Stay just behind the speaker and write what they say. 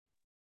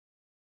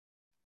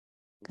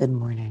Good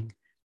morning.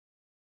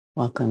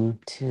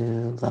 Welcome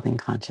to Loving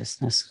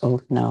Consciousness.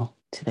 Oh, no,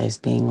 today's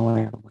Being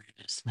Aware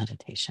Awareness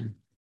Meditation.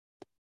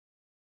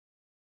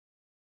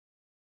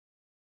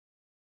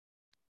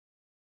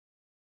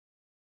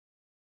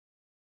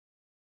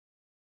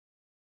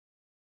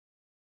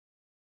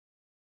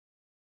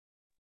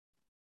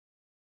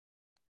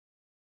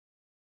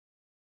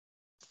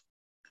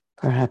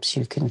 Perhaps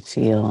you can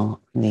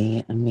feel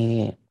the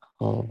immediate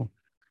pull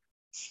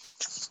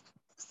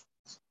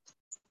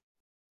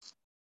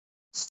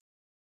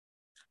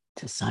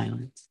to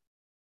silence.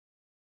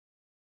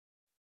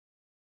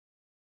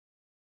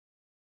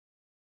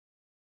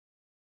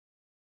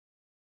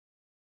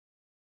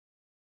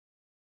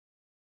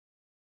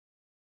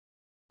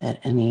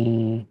 That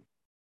any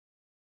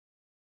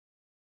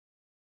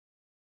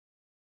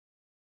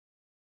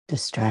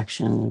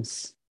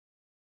distractions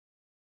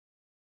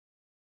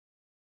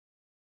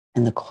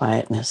in the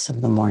quietness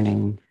of the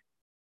morning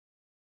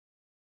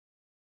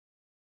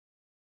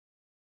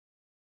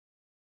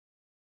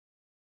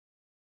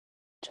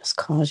just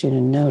cause you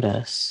to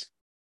notice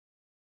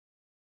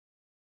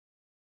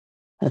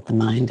that the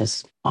mind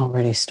has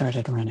already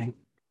started running.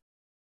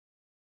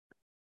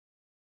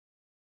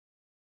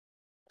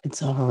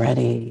 It's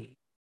already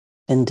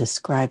been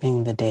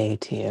describing the day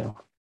to you,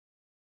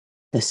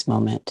 this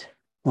moment,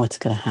 what's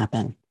going to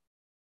happen.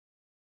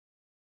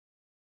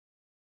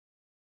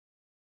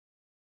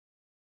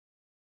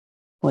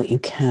 What you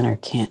can or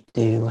can't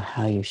do,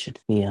 how you should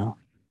feel.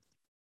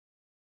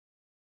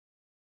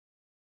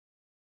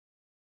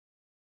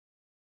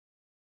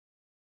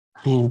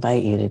 I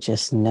invite you to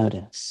just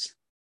notice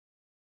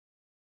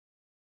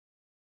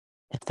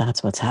if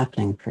that's what's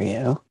happening for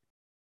you,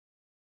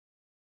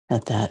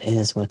 that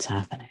is what's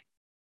happening.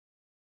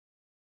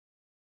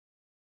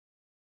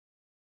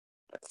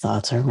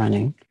 Thoughts are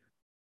running,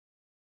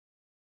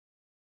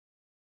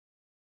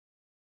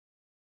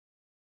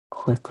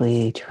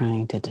 quickly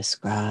trying to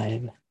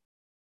describe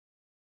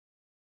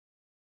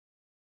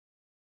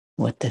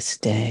what this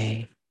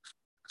day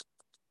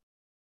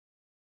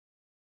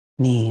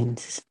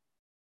means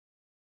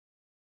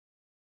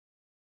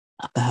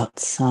about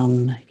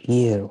some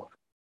you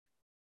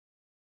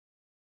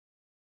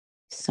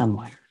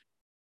somewhere.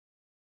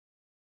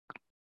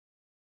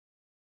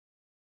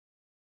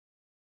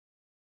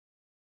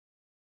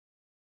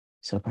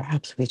 So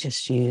perhaps we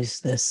just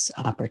use this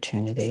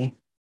opportunity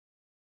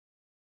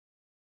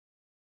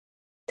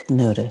to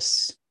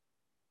notice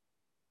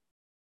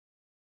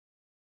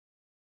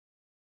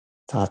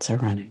thoughts are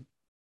running.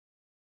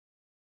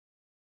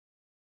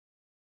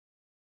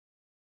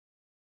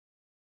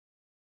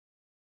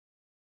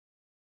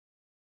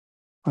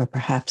 Or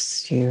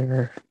perhaps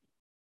you're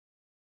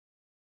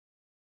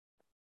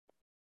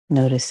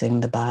noticing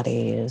the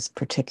body is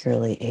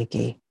particularly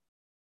achy.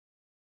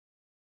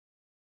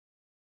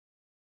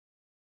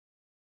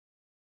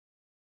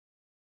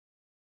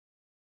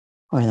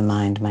 Or the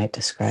mind might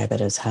describe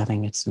it as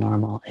having its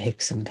normal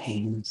aches and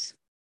pains.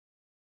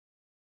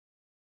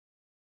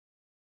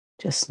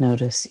 Just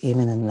notice,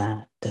 even in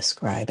that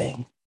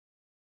describing,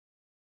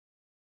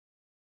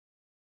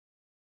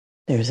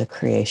 there's a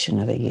creation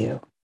of a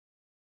you.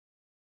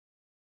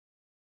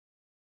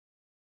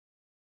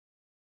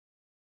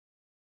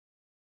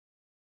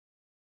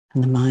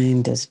 And the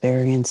mind is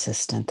very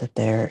insistent that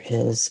there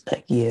is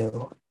a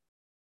you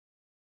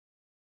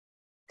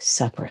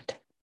separate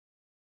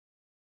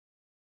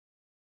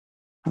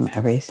from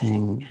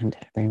everything and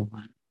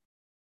everyone.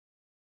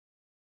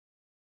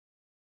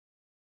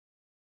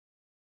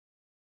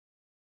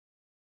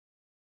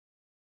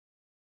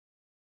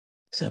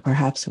 So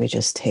perhaps we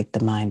just take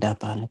the mind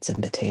up on its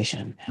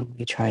invitation and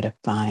we try to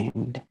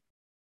find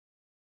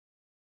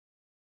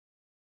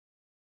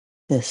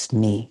this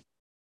me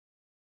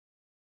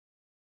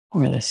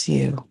or this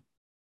you.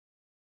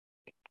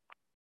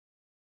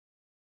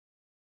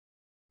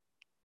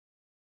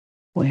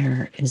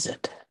 Where is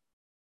it?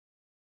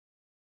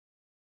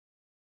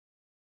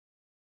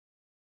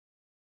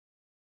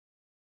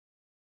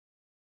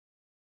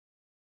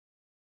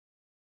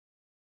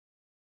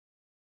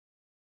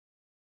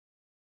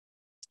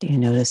 Do you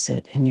notice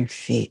it in your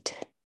feet?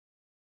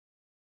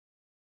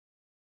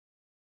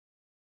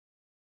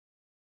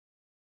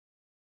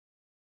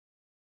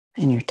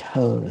 In your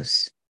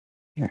toes,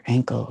 your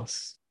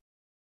ankles?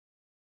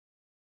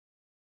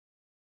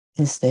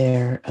 Is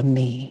there a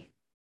me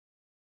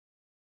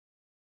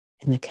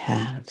in the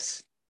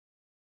calves,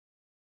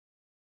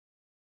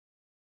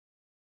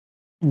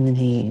 in the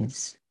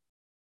knees,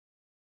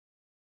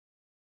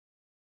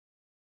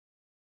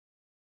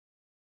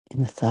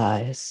 in the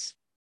thighs,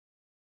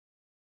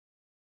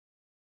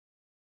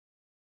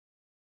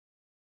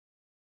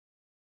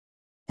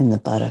 in the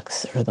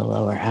buttocks or the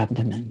lower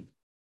abdomen?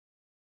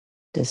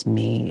 Does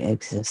me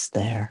exist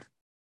there?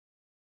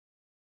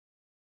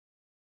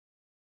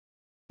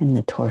 In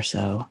the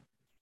torso,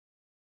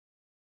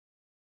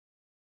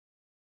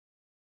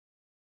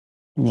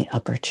 in the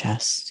upper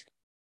chest,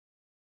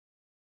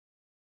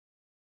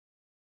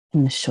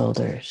 in the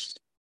shoulders?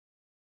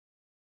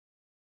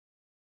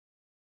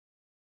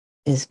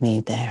 Is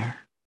me there?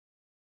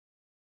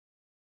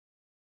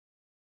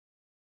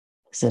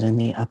 Is it in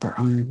the upper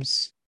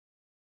arms?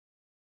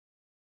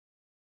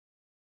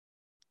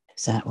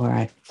 Is that where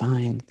I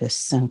find this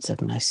sense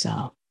of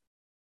myself?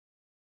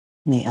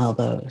 In the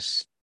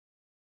elbows,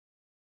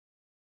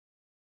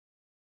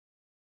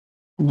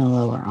 in the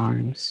lower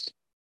arms,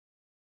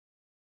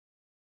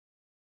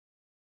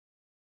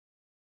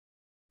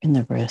 in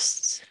the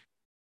wrists,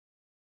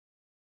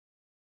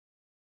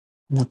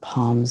 in the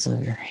palms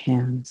of your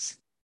hands,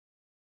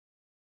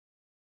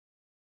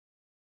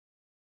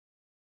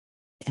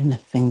 in the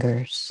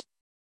fingers.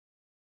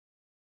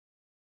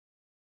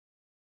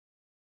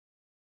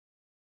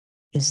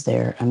 Is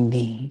there a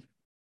me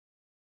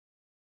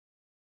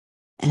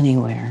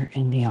anywhere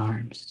in the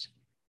arms?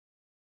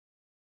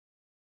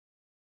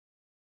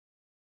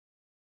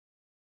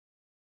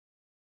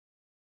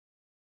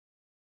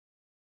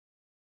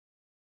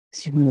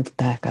 As you move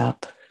back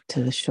up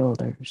to the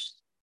shoulders,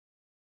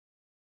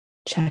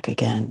 check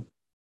again.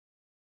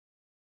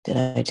 Did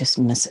I just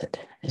miss it?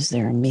 Is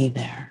there a me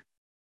there?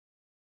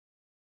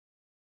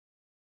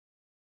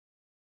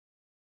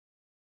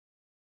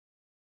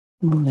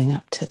 Moving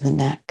up to the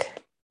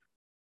neck,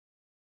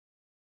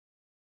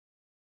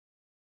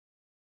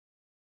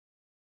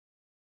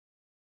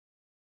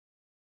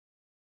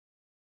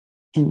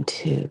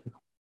 into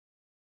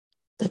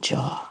the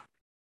jaw,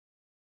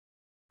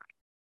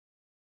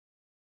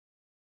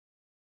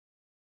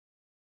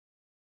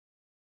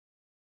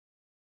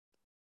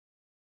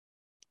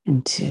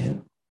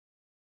 into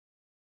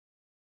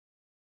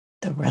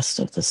the rest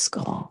of the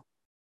skull.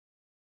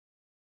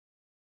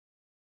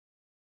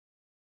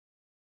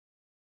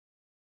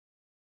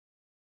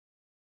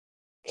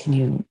 Can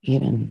you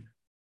even,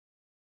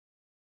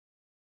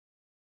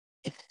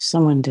 if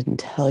someone didn't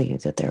tell you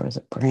that there was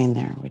a brain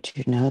there, would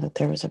you know that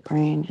there was a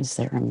brain? Is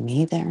there a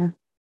me there?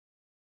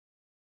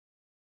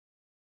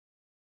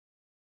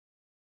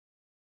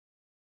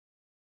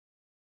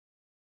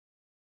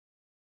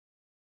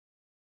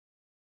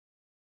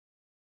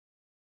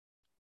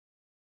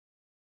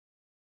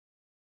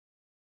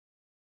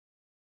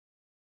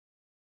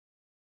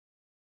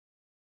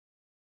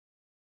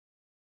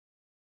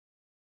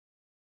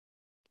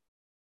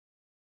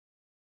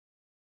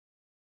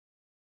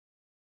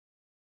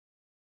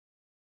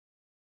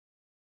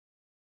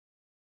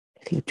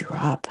 If you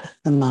drop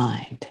the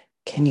mind,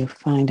 can you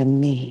find a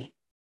me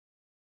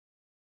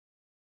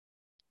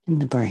in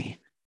the brain,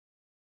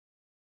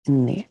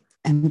 in the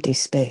empty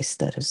space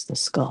that is the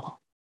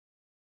skull?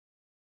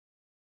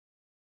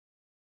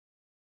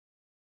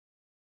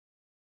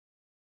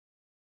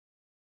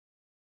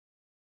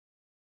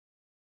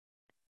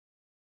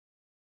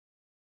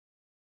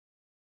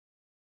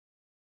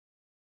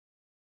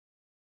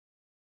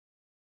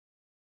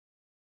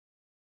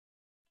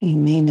 You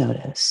may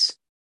notice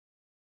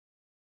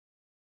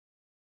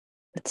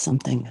that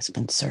something has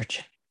been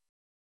searching.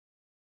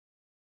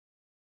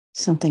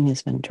 Something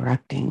has been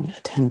directing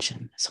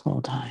attention this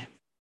whole time.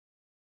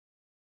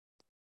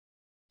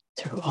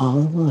 Through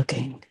all the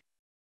looking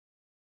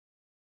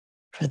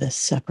for this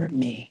separate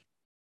me,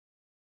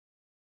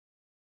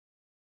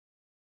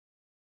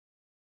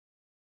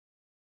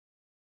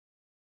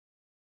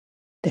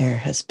 there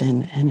has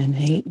been an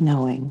innate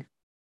knowing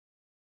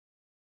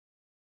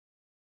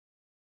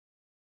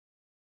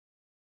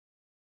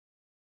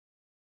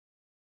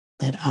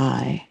that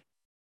I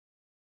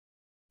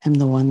am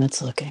the one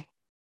that's looking.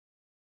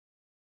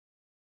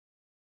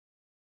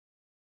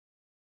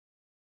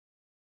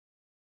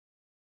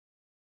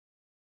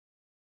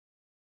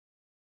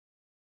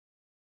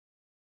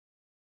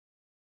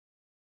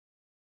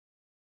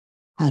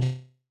 How do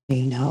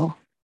you know?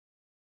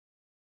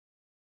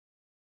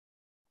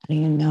 How do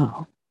you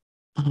know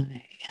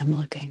I am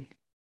looking?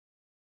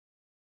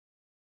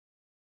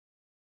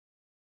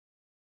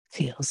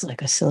 Feels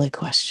like a silly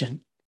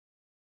question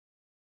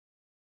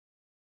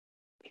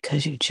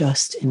because you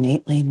just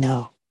innately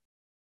know.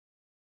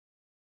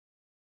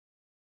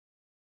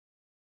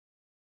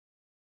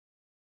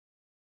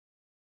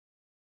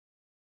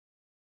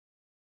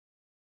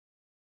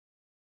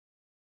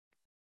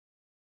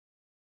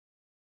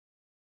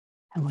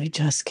 And we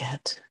just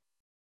get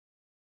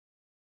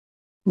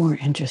more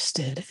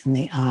interested in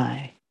the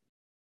I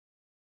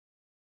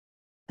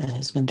that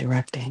has been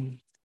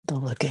directing the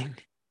looking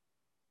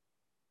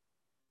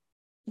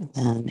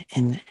than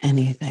in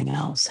anything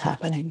else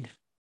happening.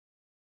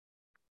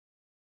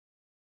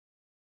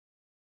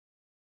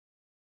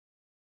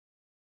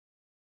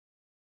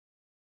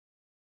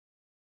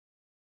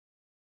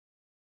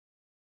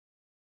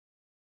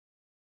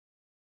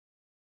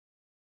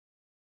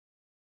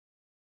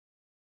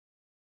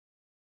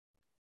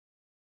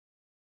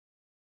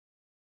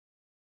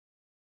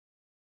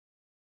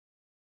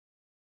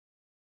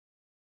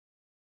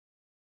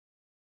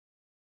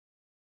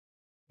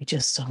 We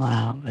just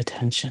allow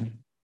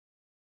attention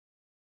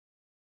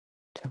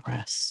to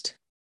rest.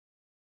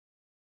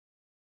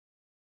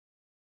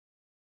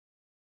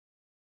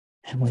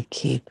 And we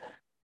keep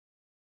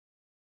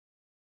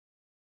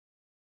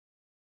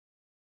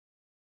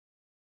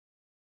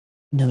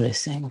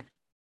noticing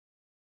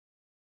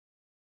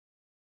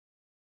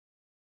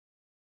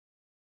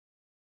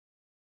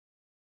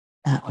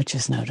that which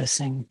is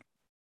noticing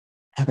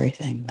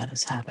everything that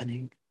is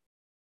happening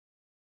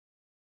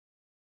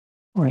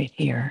right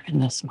here in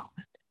this moment.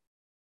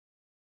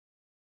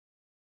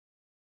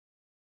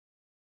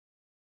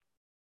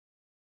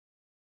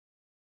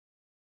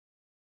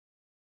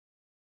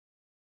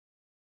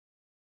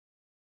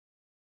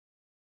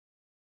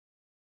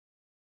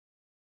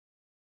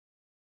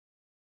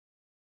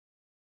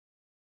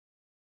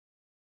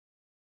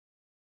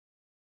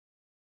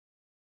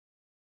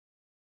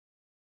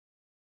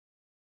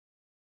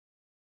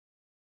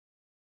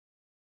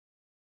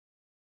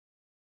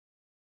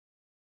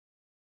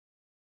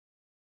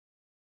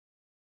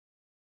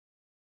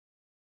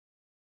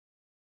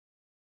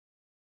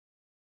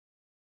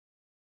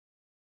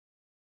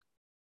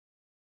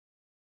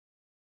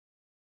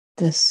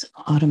 This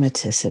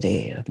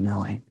automaticity of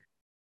knowing,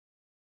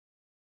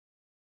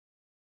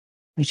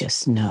 we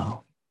just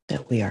know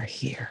that we are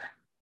here.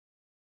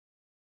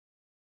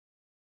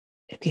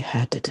 If you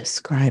had to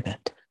describe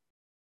it,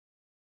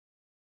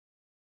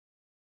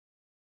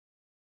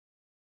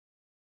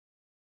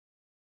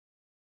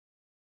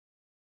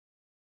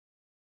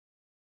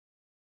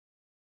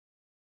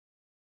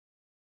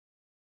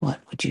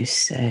 what would you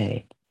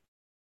say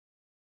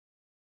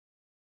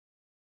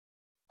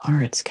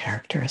are its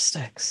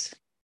characteristics?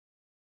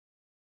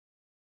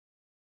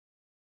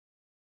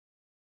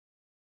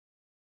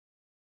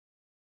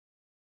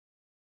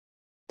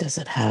 Does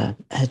it have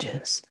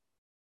edges?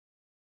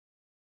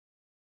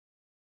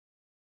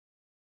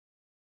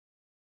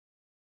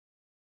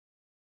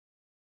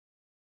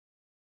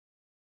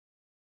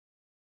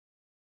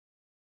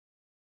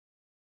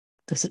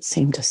 Does it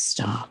seem to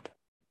stop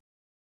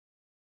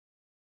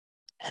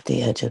at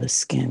the edge of the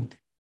skin?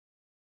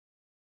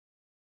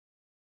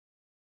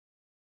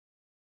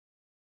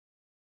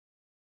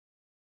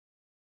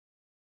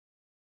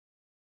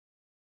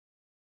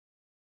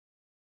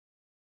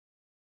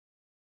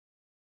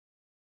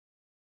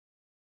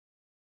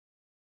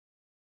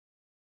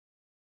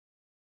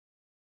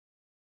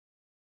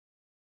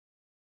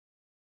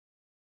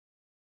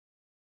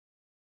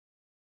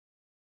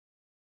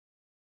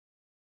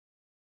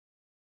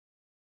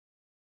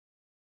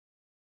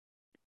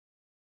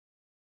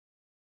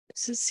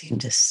 Does it seem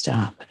to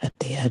stop at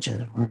the edge of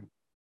the room?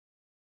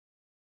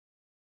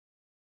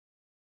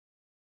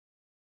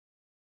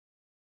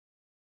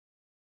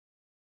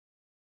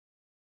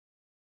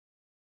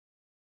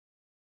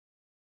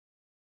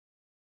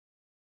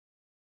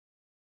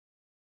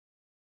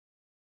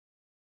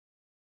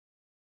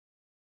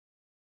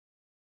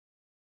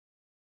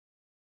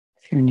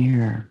 If you're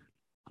near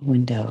a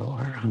window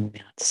or on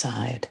the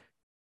outside,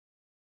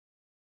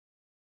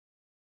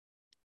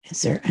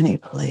 is there any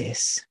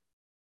place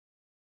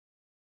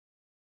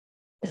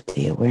that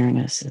the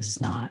awareness is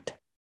not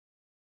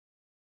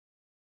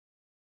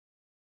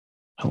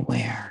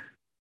aware?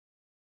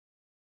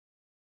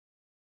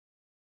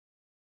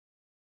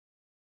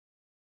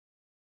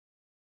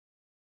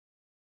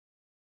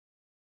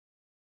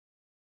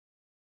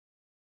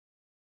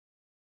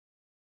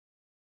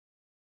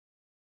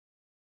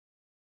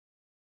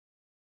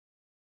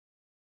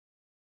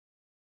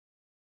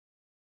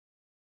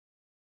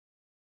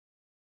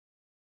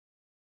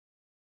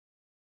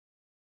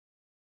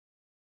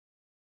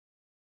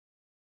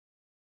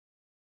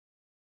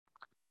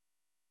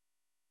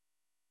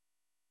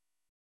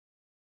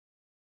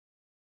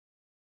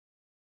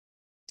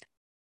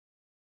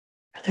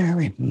 Are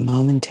there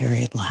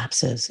momentary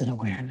lapses in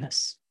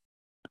awareness?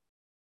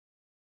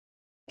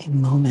 A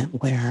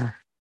moment where,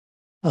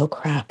 oh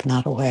crap,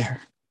 not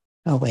aware.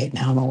 Oh wait,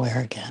 now I'm aware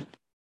again.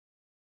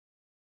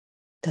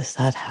 Does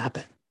that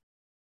happen?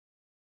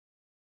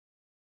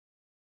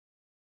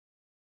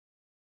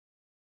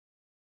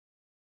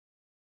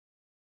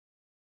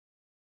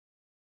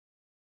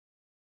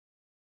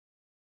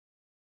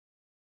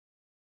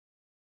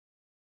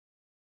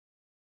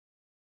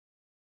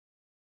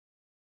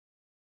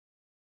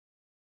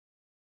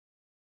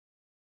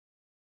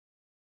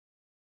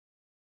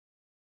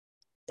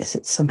 Is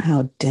it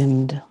somehow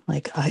dimmed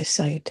like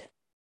eyesight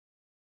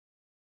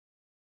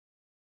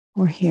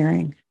or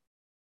hearing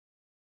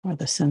or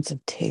the sense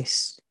of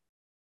taste?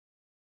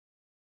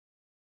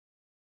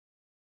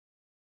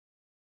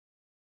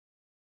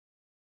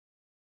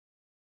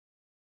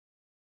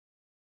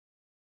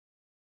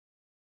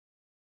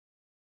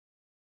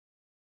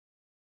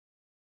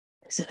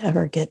 Does it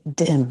ever get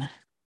dim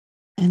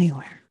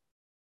anywhere?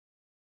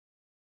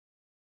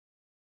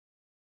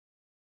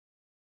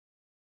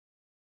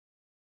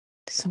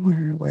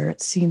 Somewhere where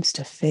it seems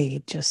to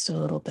fade just a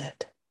little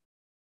bit.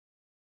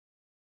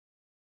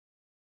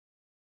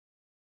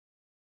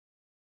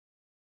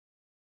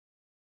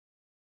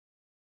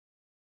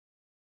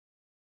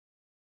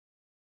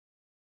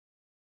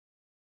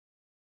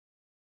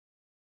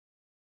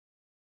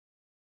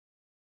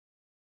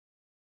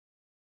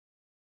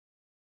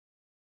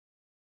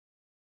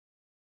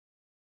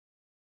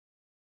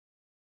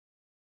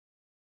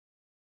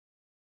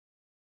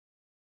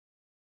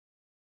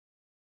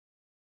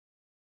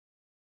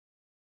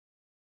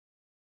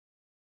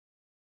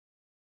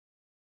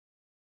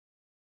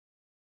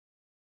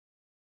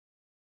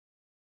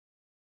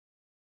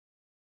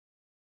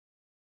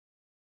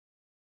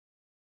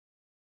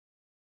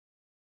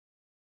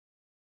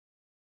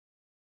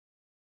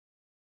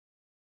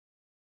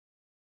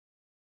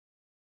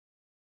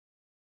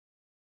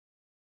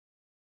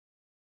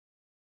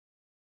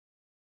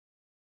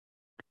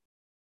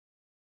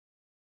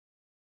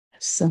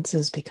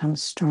 senses become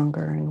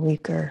stronger and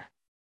weaker.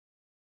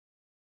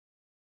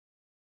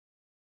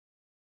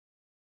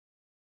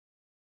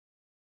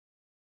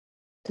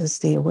 Does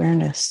the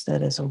awareness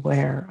that is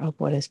aware of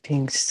what is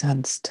being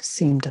sensed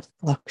seem to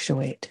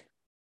fluctuate?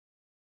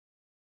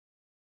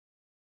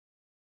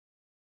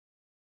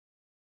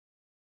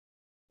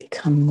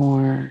 Become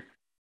more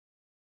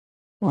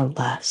or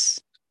less?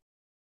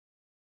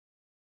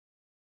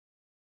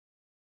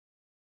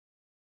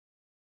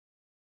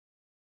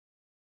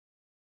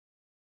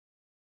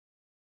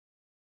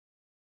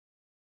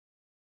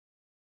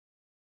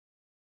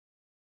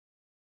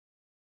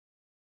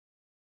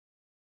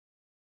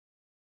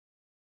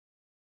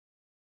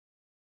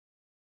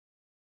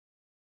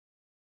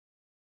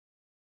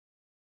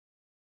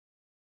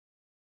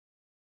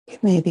 You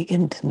may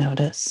begin to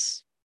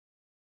notice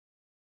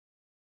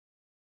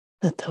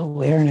that the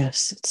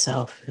awareness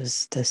itself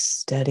is this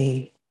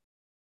steady,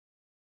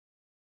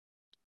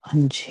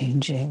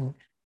 unchanging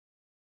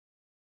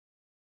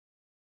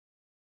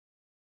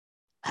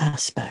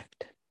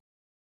aspect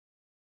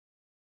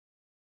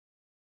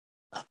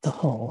of the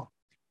whole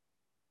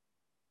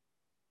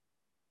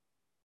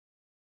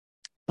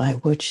by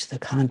which the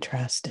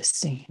contrast is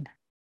seen,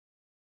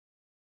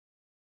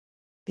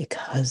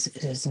 because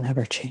it is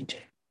never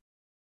changing.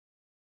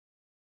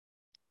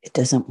 It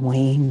doesn't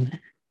wane, it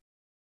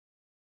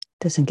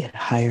doesn't get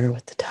higher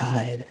with the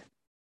tide.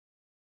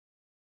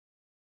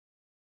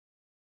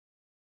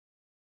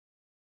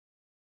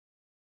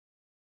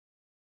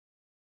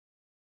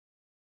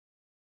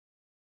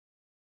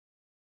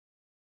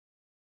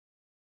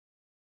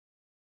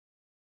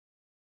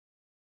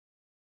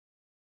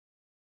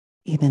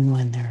 Even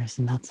when there is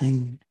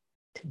nothing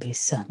to be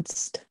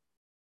sensed,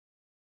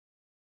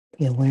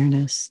 the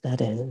awareness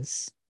that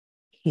is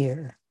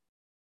here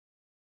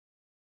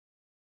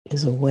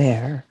is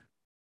aware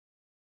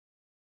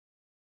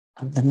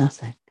of the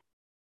nothing.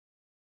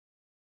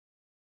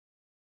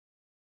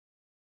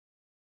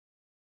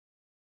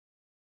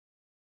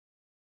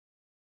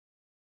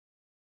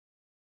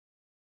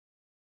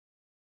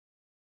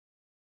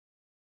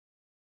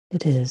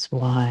 It is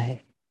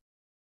why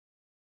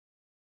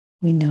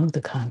we know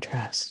the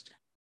contrast.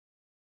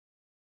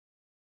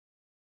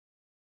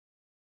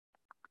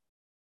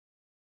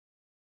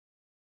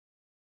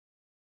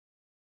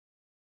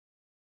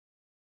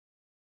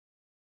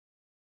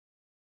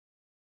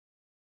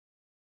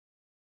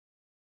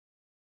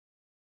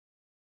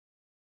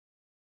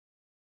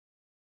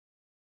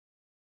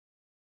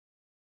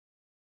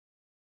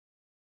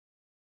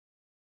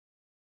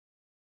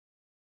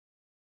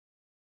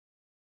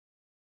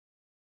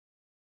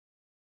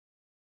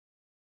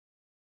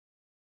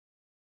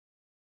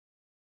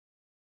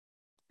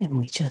 And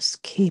we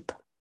just keep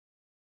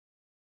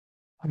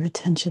our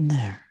attention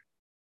there.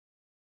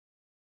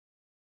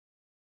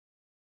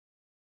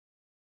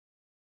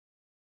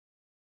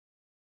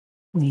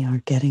 We are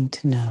getting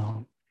to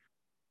know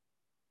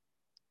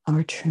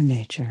our true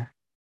nature,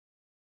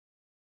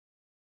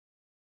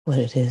 what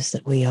it is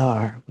that we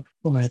are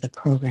before the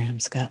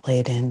programs got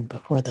laid in,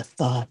 before the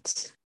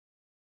thoughts,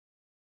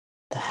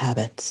 the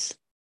habits,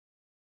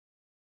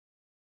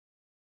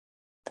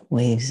 the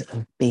ways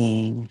of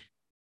being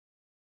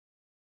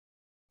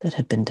that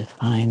have been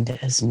defined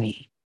as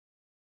me.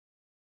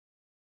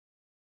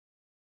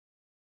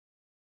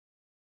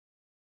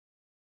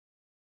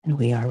 And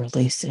we are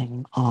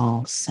releasing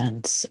all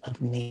sense of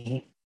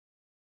me,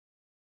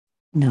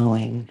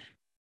 knowing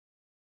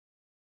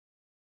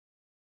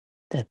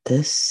that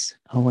this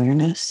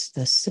awareness,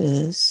 this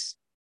is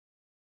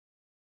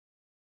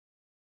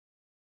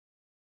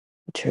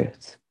the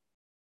truth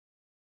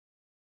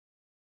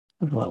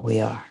of what we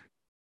are.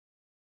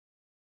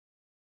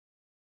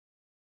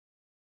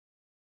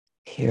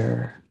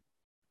 Pure,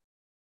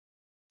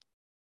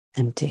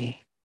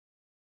 empty,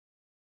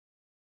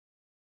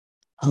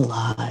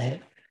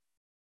 alive,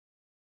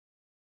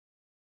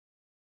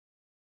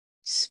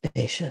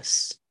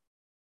 spacious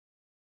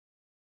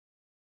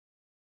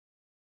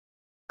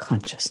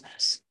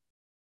consciousness,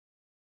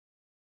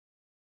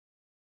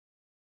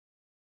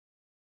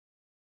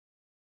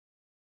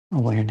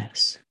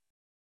 awareness.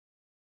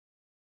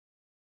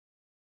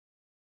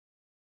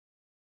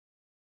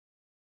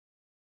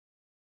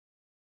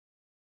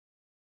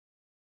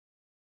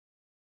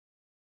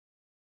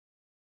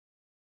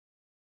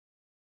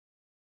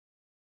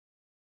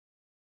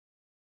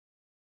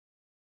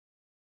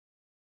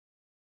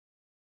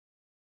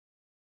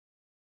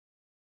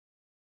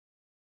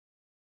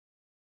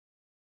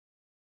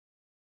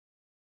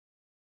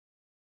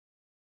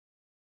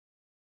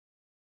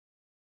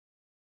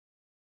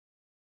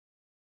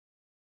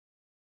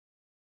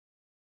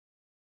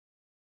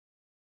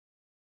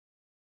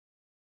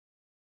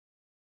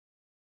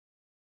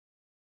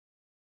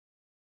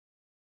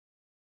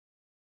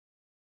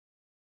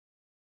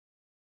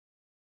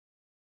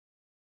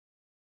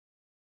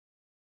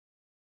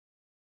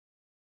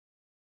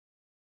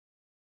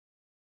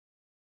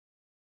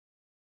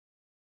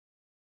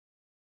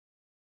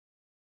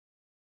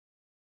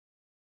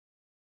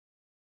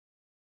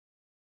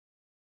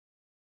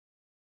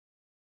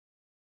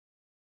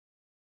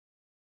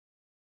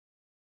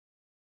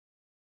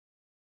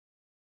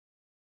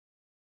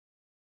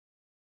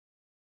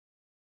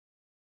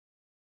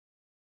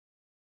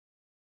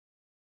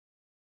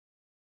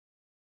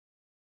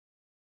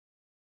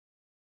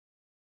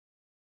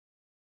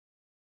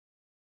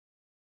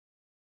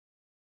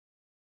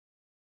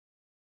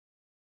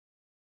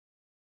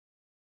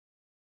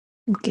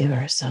 and give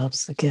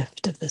ourselves the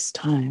gift of this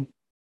time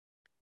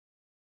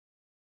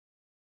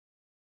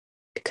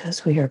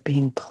because we are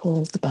being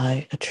pulled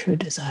by a true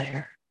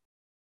desire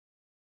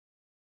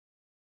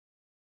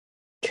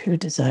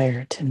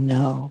to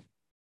know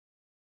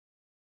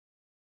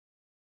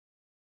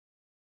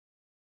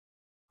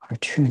our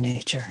true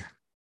nature.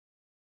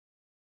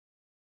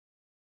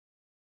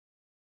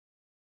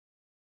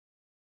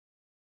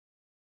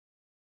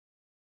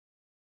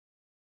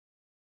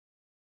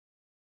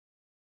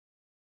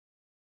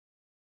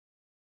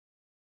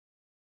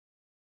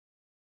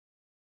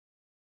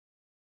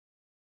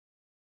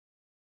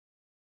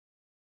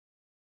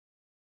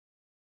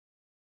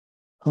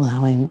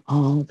 Allowing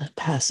all that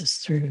passes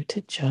through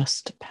to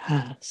just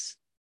pass,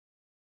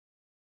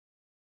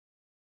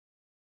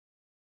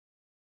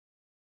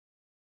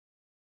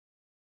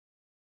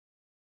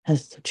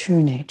 as the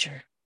true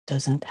nature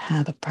doesn't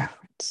have a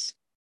preference.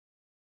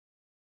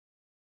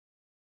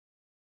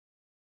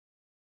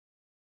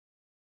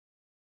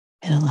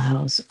 It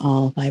allows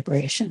all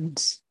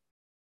vibrations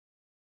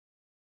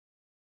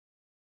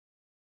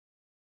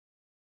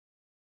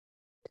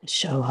to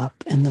show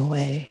up in the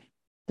way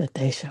that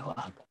they show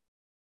up.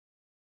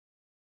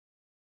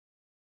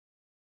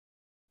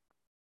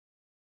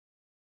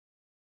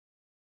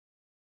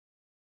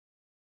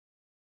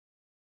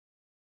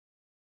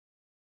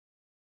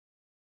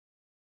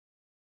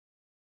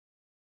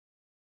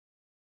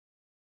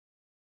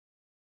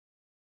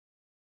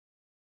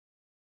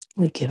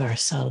 We give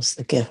ourselves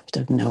the gift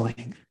of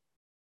knowing,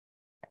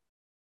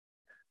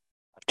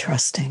 of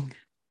trusting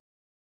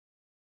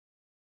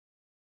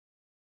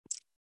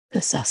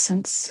this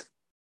essence,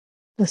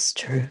 this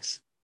truth.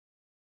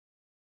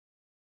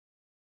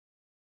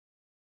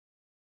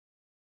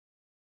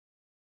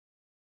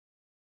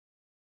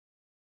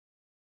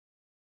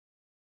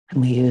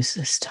 And we use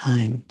this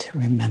time to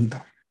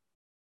remember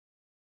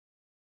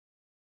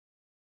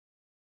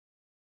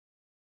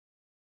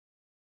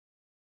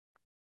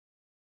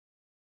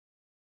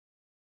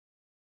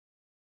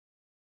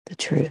the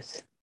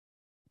truth,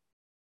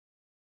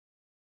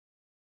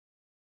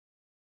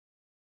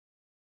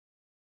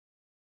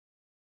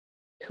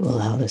 to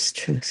allow this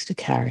truth to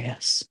carry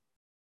us.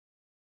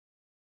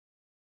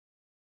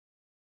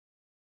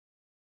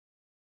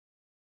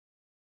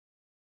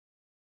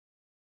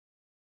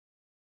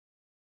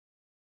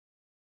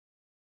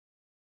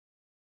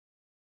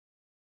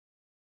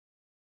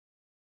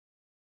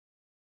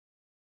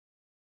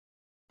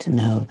 To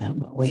know that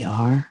what we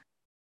are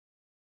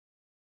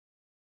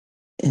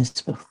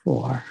is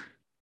before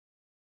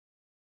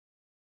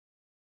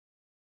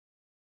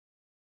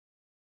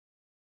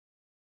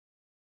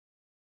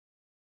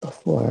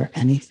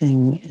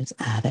anything is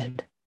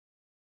added.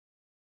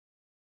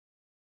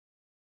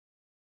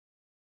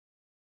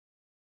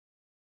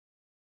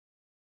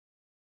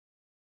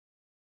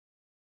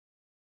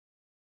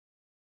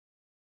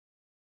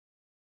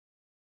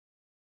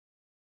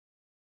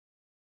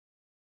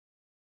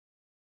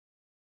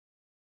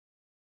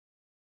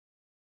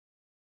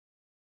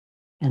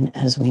 And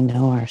as we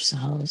know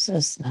ourselves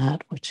as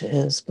that which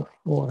is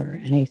before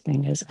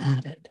anything is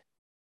added,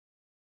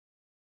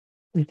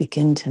 we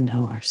begin to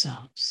know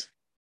ourselves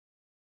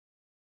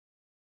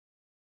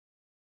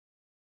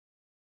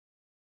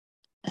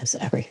as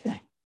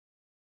everything.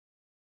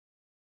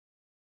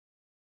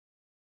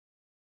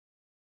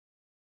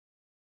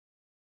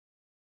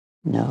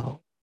 No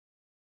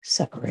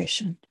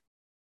separation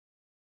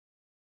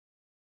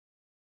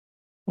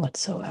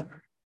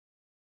whatsoever.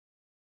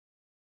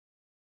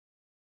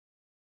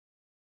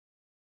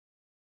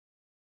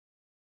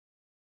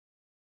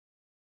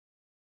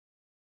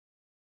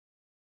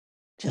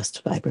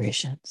 Just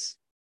vibrations.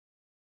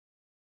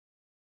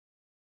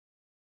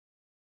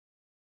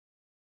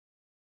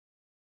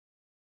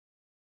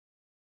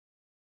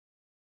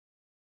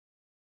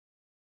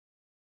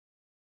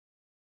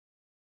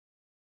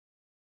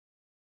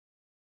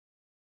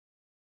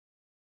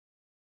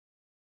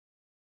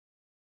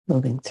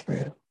 Moving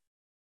through,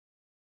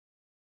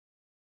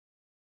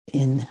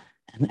 in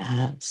and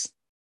as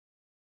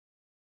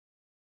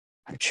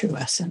our true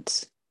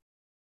essence.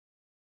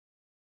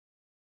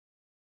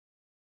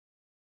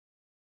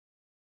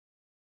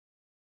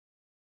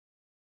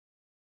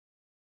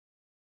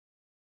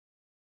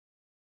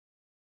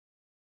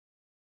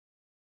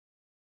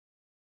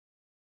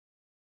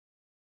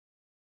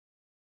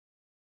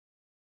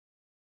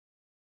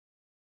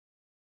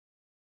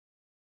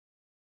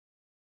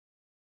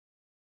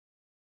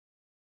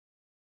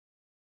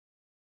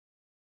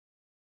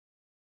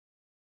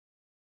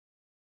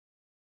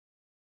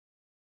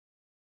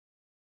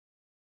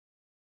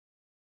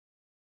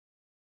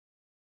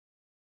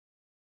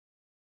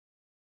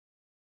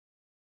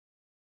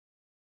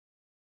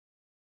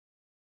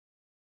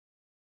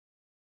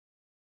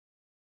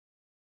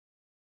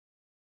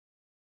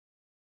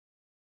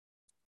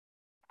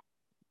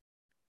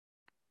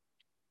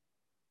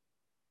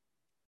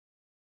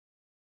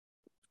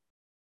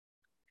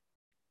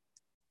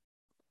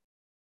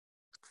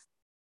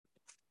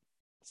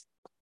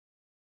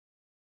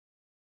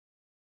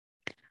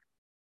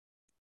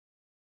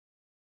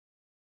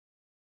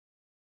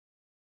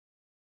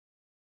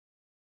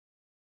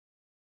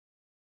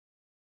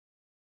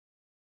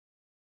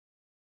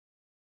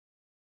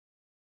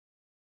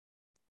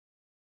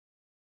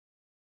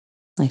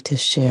 I'd like to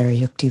share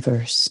Yukti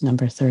verse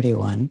number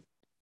 31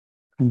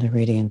 from the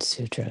Radiant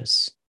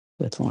Sutras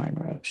with Lauren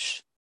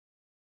Roche.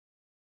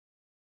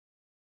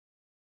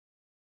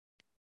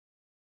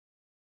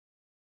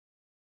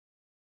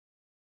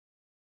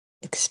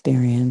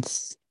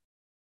 Experience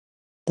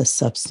the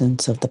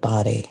substance of the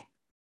body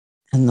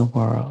and the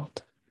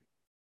world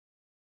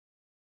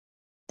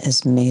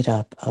is made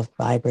up of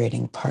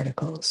vibrating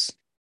particles.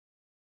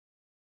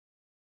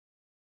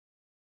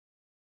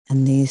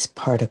 And these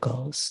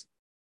particles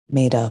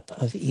made up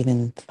of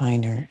even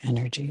finer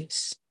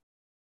energies,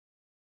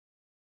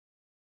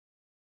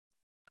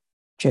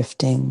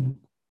 drifting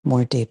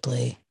more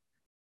deeply.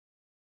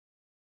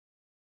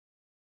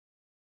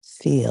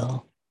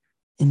 Feel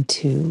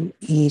into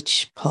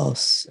each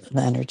pulse of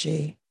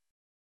energy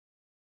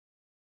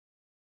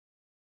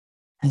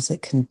as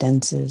it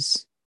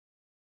condenses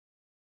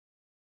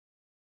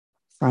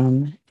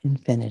from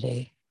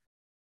infinity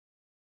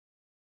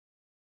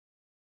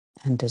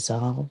and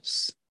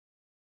dissolves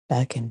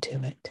back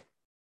into it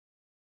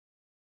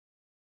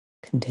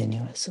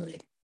continuously.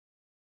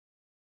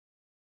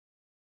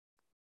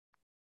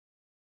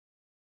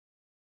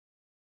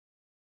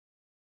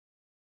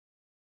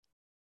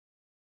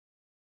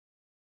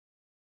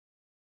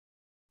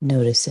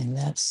 Noticing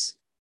this,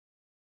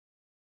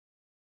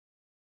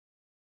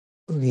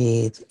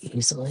 breathe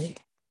easily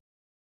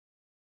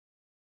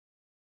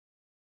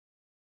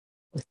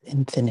with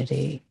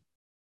infinity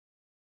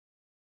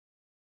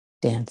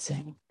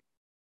dancing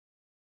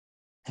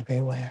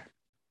everywhere.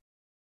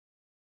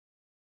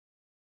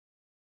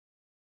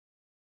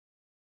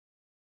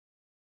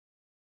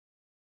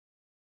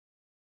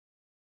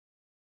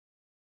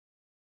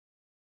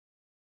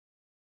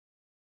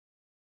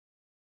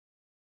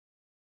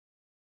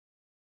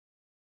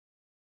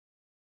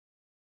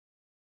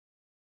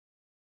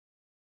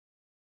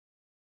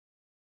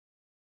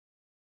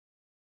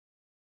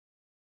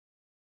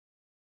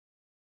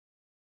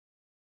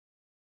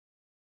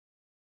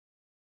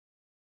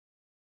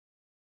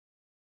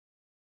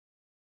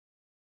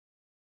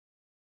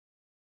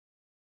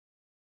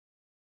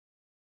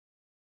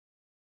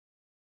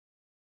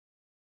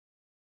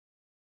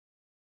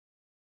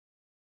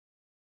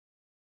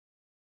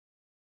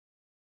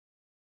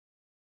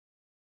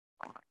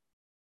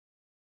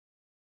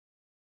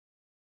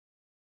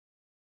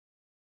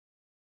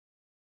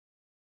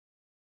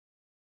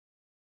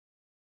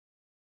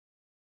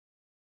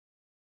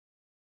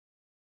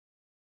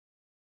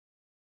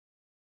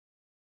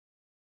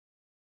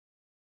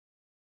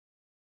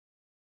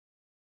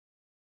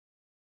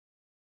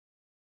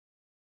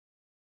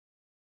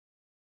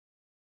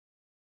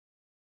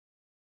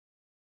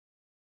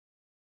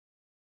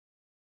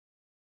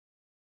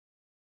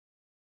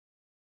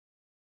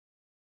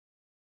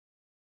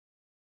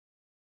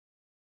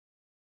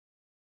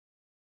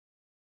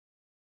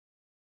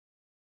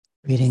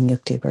 Reading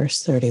Yukti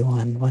verse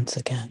 31 once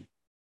again.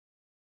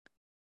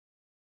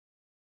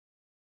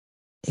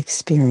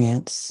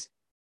 Experience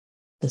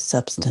the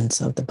substance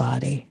of the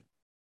body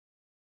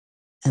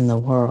and the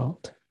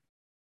world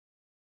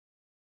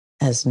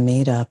as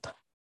made up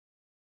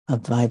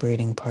of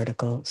vibrating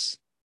particles.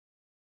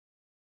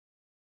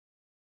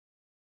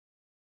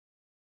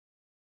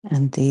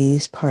 And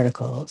these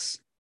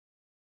particles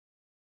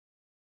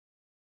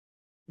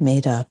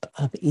made up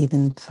of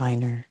even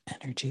finer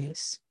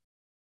energies.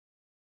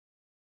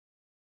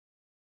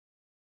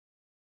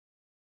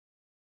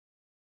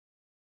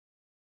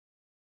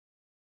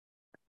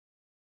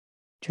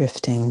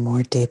 Drifting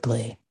more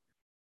deeply.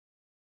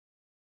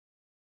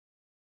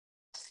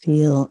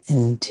 Feel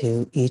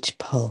into each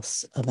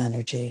pulse of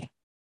energy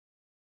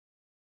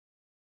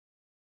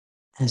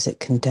as it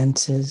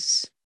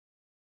condenses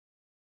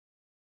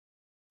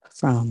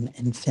from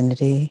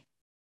infinity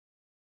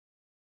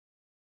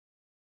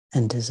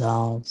and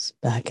dissolves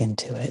back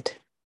into it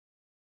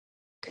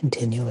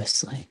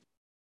continuously.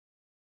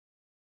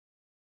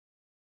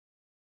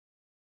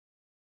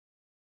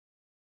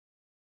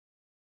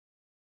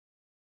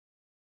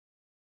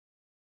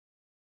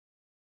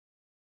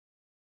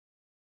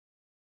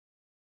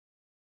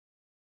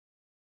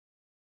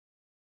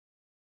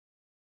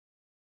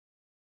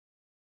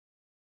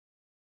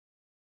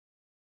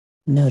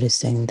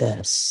 Noticing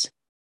this,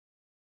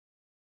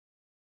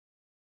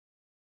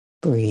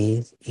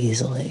 breathe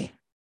easily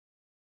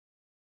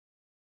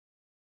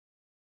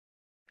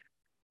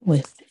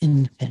with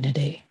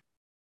infinity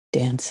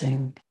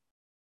dancing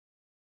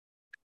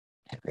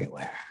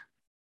everywhere.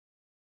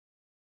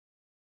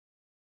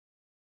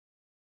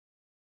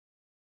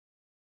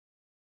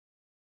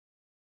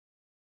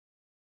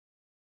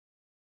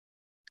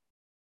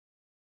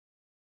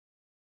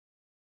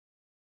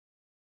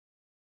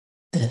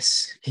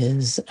 This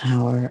is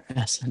our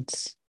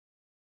essence.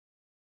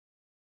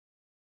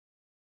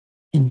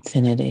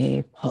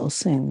 Infinity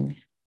pulsing,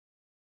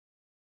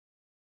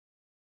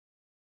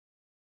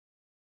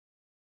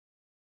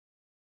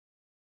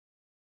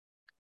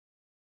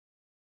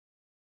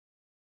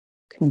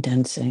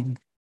 condensing,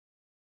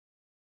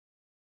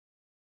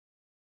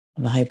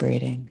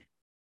 vibrating,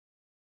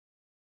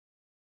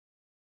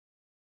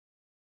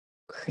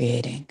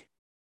 creating,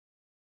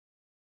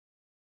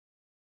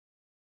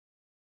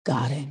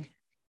 guiding,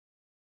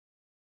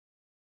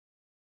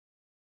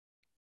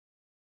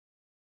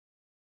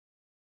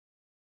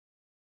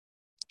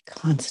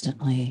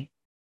 constantly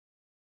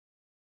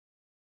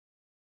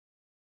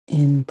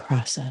in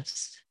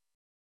process.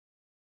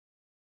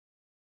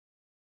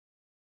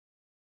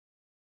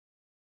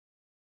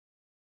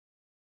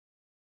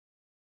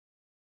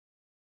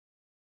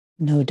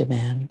 No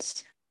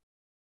demands.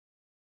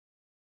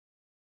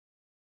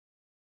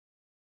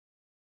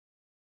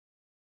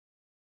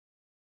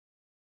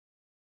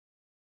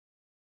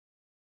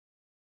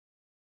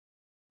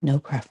 No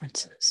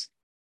preferences.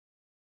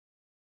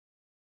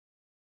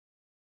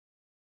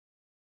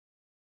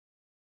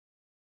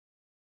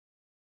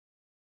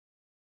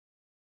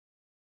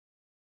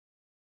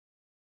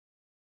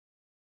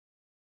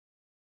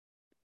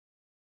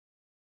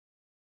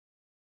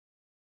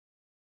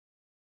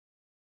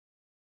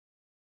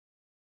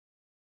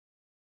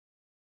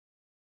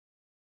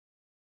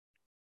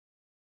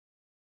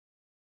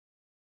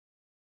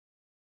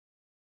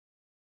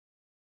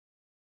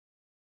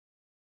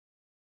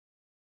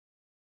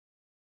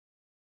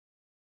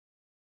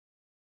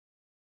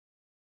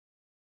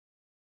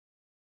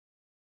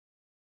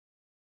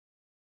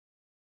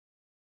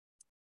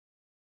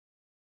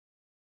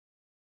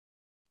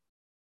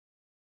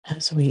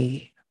 As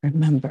we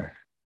remember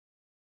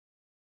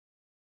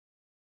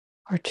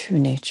our true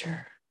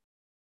nature,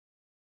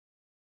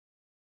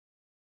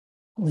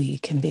 we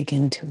can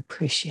begin to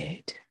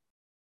appreciate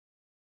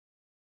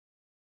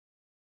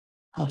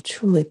how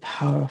truly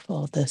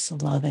powerful this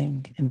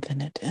loving,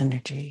 infinite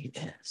energy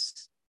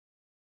is.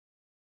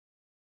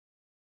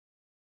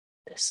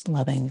 This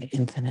loving,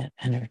 infinite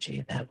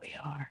energy that we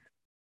are.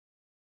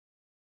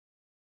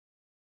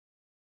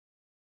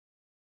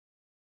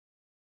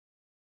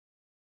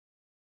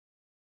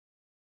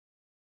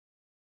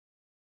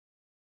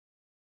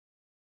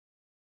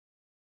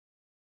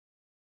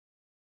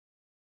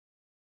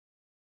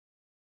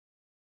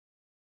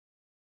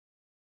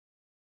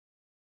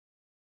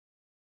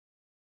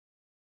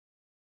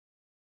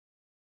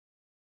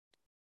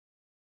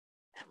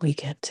 And we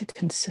get to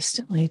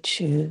consistently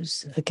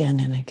choose again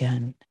and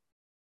again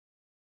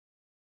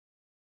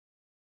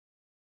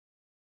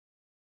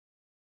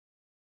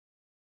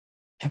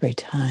every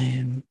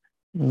time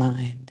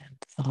mind and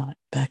thought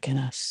beckon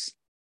us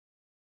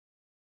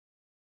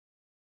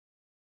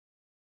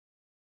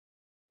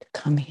to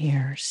come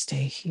here,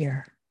 stay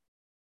here.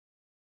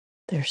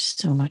 There's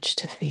so much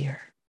to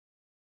fear.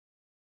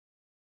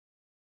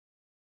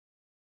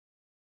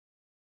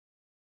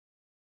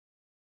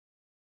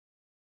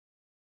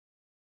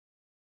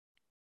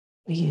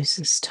 We use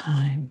this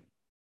time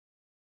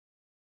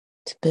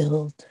to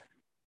build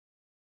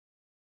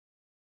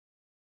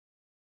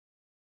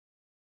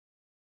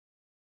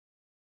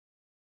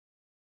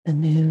the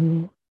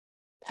new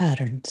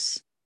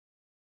patterns,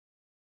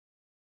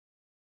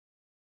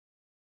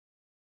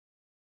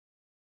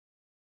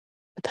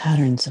 the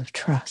patterns of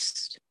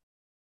trust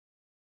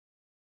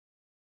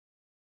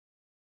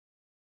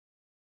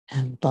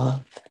and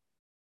love,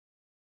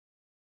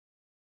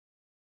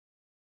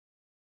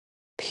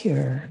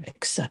 pure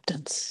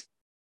acceptance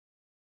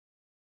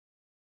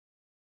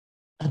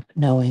of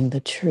knowing the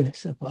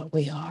truth of what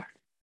we are.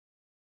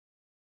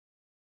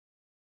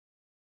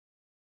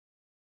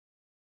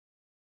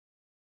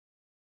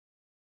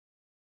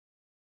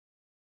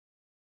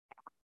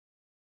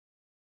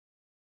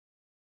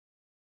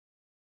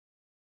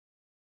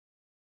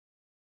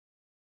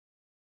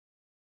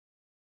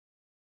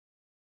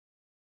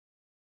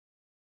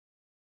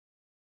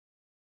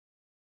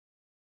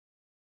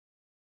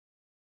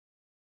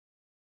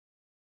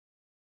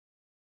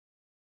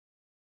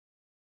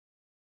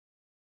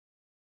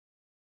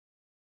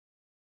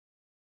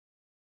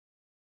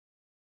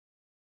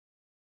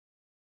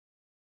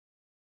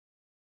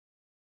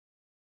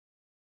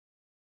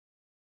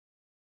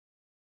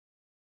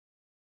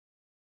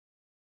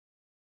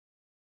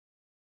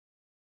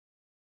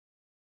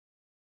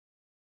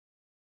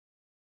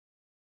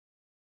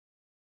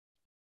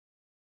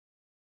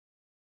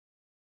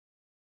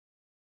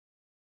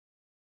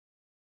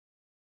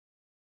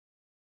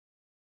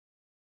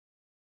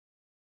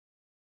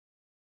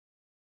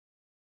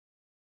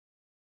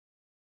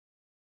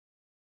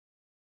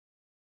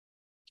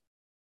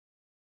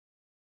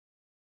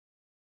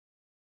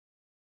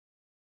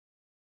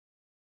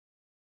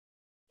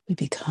 We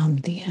become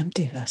the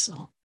empty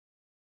vessel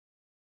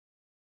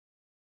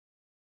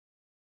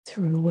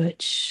through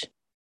which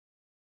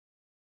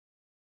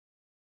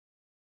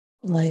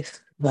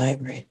life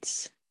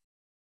vibrates.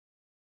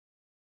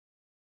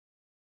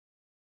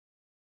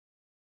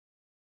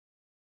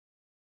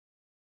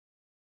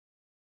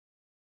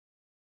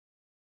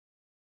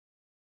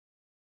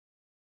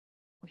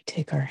 We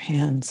take our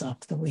hands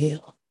off the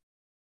wheel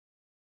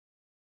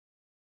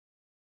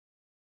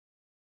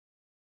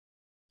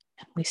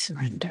and we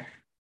surrender.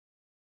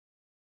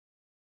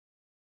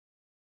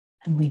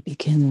 And we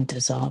begin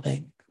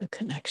dissolving the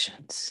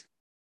connections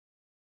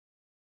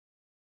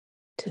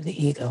to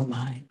the ego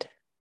mind.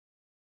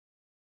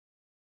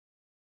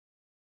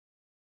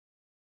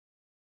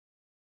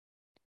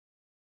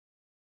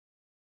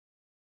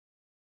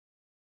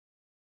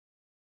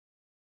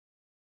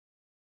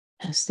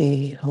 as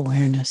the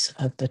awareness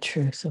of the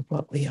truth of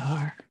what we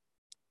are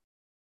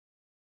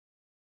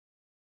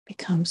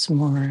becomes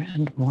more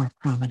and more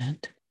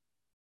prominent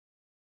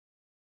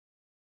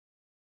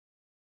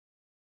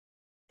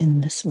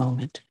in this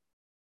moment.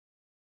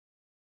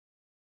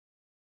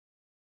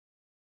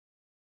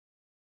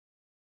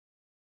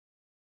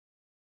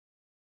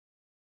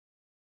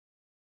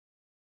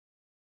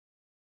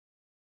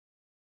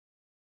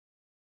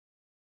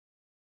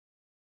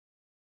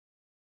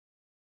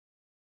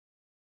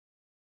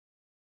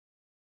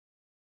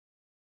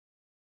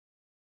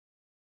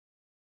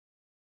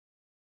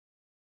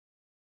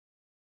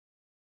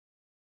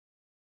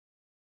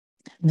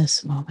 In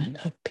this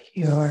moment of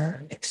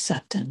pure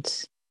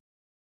acceptance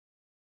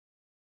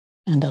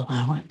and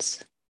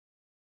allowance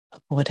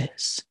of what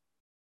is.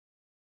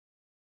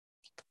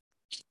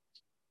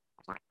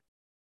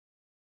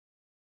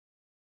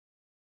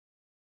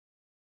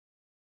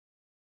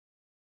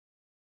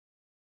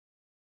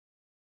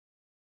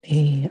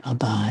 We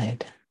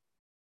abide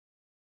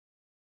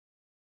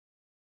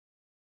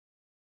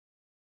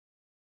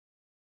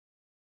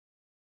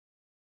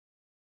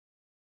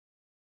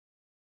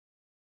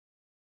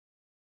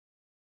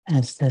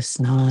as this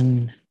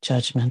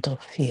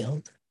non-judgmental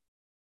field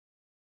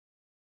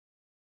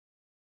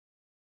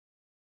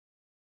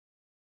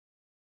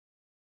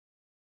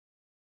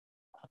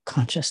of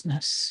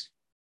consciousness.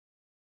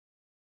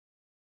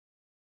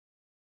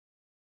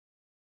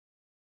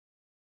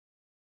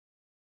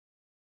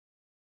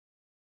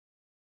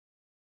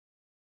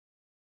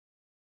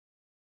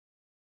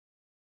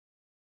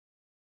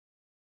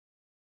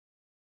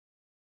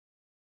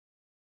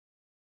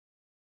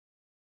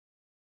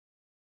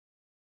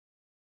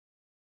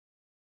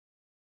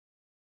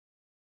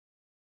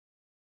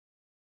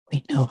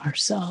 We know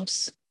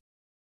ourselves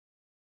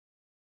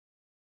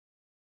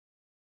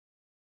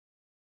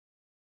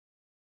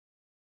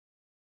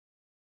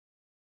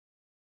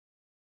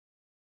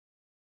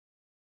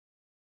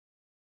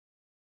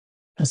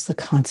as the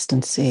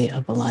constancy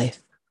of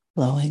life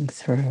flowing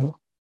through.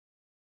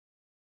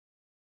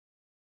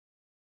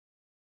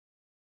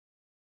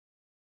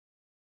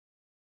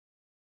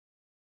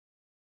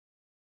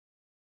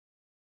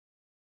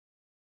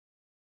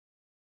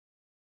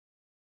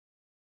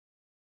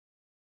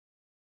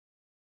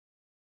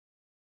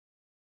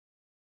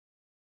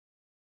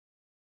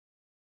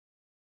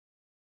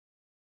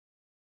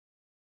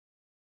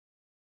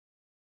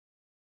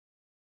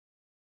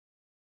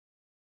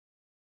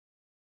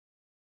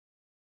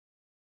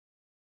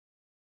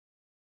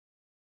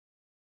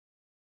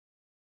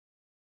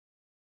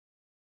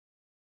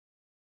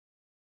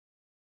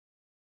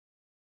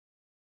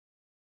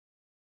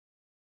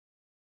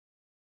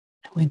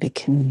 And we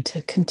begin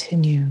to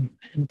continue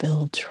and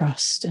build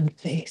trust and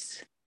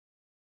faith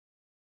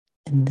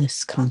in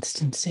this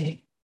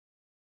constancy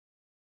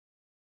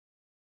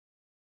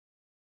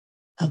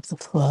of the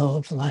flow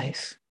of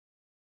life.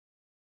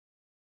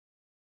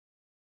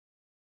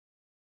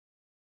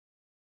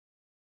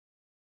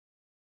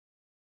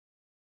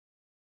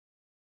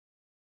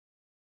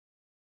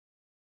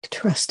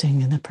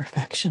 Trusting in the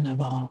perfection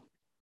of all.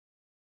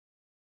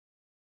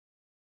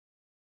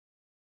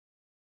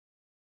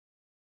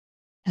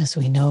 As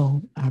we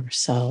know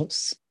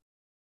ourselves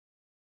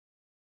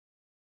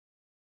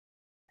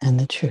and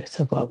the truth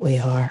of what we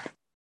are,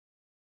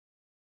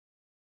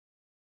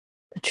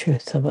 the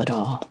truth of it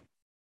all.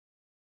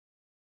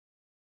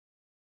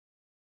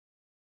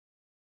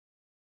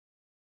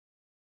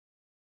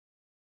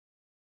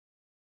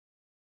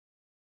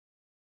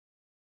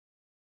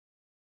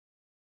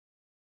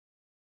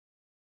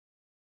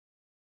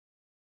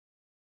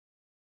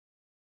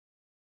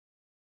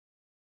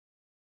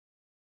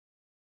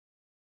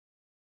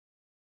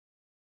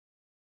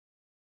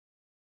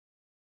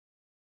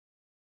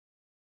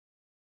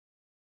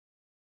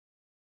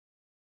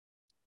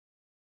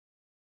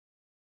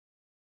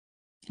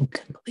 In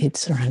complete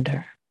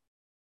surrender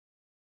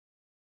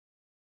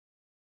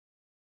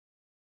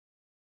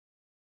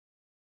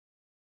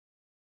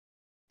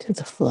to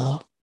the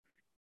flow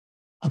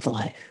of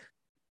life.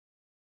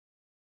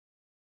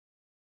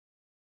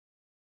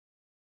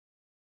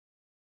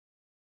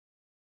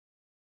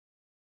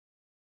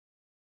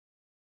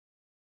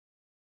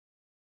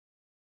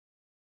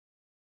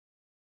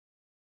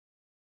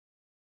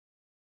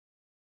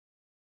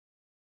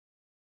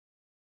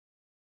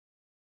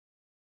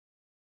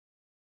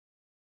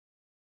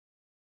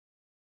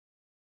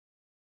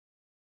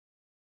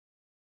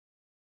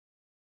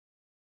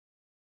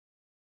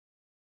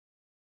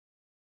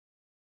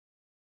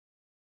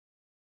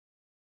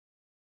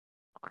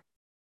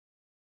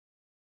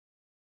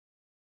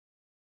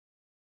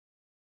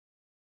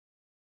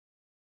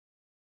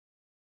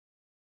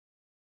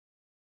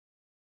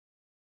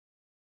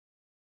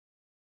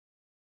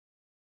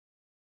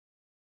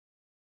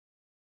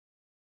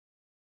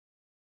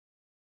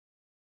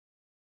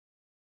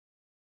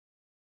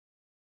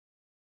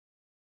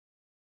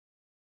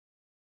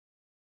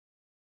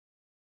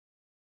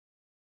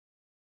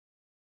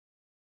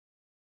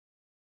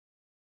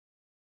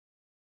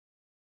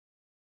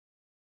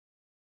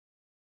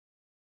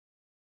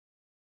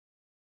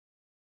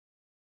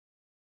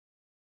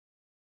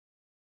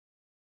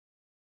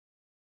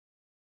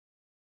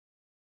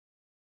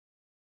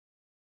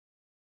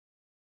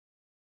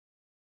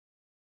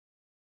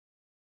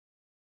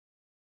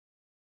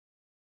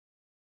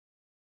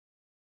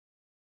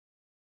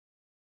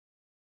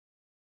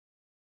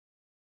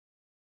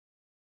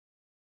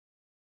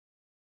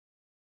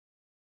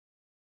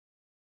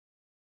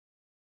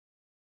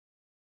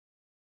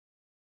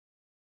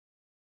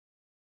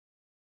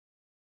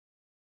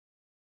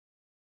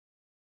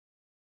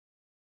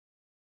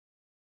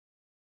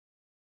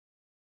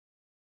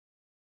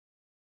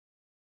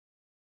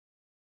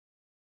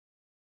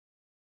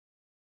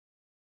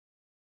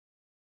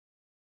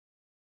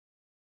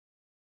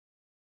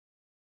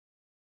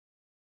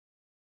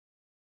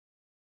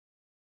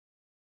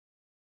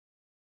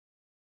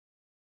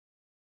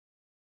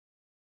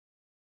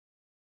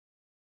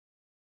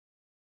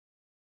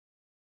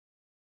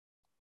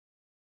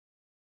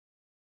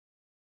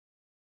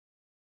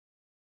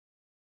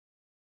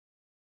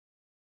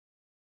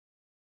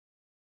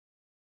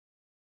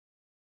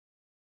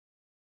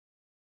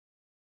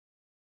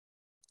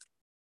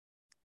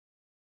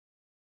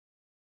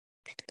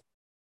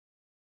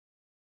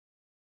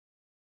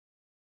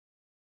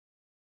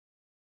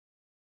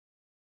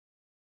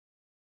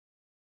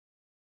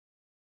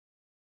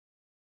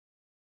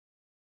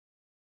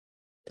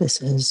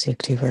 This is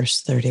Yukti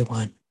verse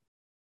 31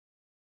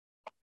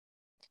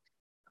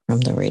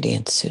 from the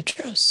Radiant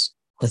Sutras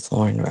with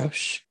Lauren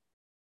Roche.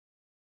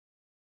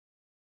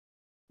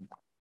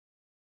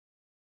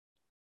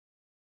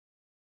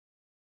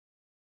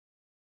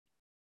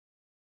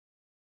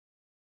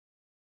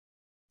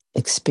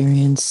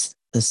 Experience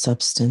the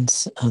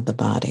substance of the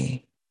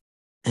body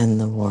and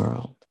the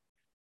world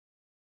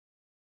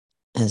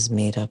as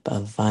made up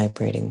of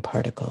vibrating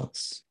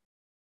particles.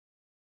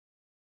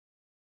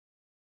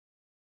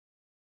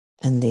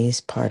 And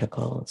these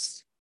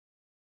particles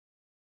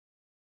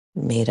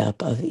made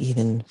up of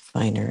even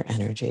finer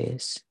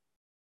energies.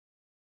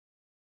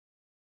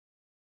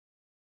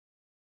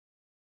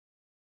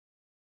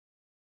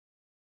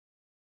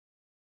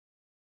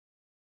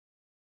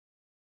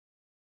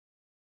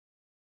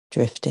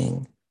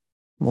 Drifting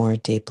more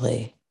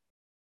deeply.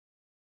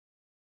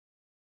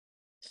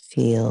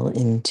 Feel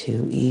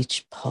into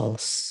each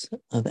pulse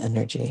of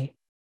energy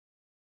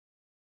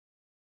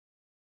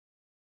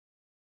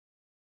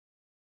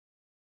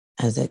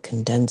as it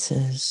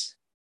condenses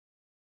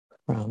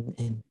from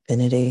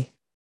infinity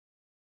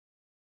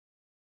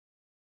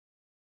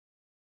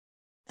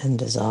and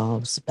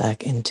dissolves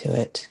back into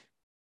it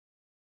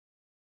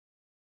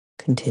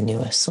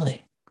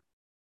continuously.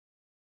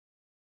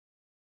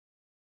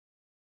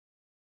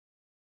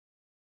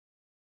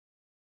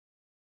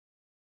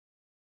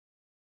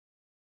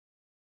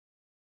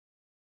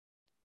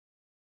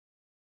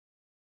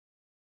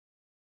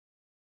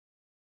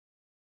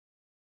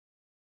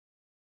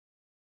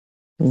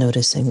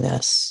 Noticing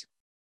this,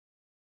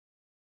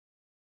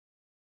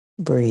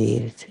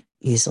 breathe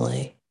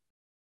easily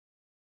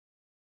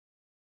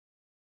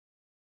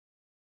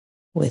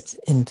with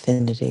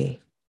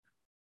infinity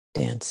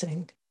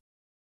dancing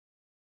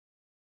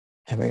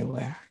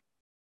everywhere.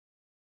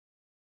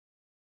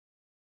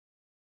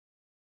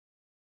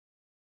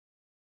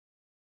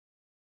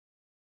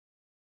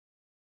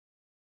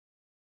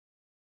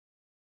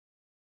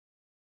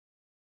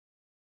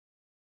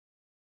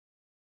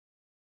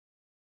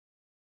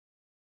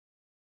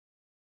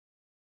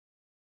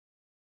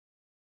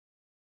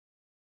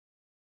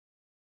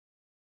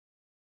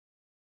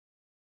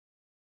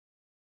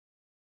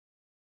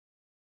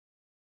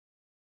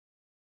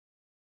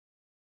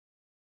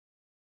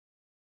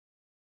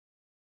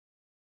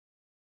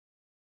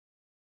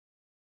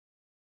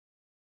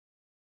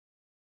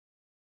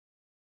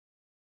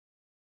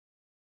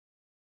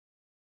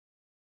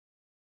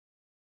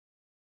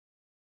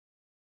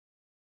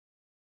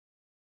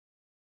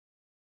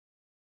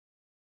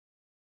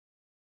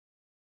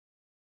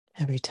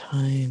 Every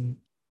time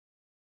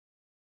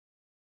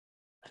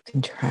a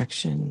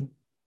contraction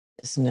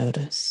is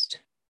noticed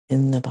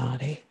in the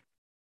body,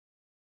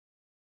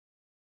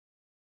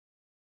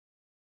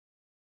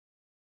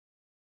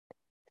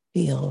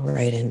 feel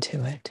right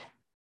into it.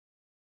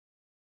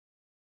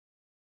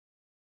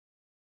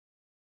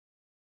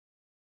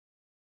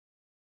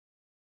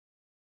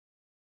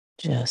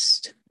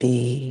 Just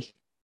be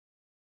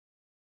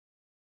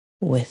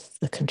with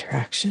the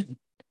contraction.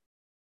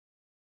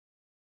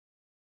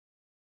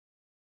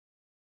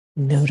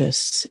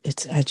 Notice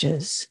its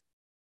edges.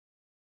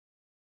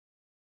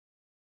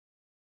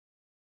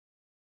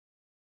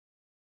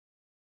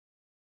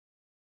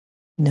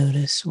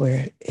 Notice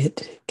where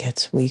it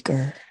gets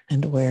weaker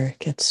and where it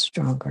gets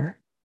stronger.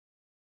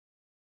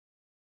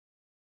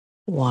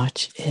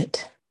 Watch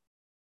it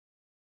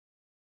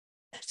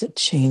as it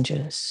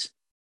changes.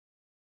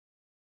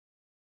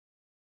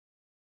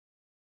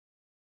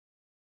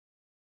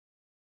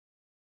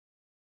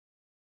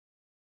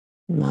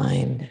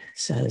 Mind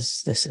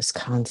says this is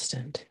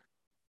constant,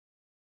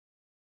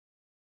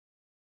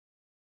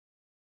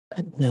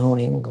 but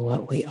knowing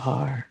what we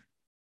are,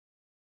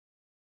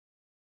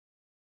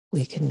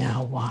 we can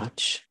now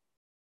watch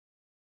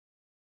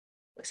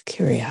with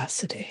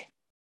curiosity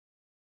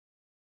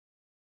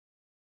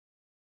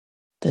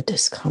the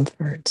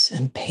discomforts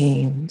and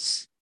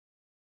pains,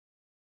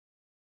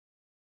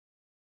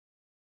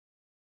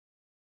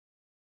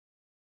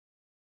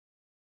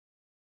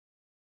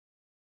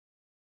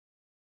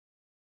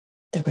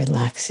 the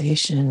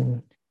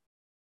relaxation,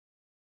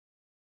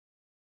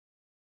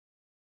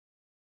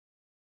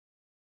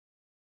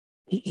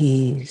 the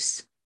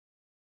ease,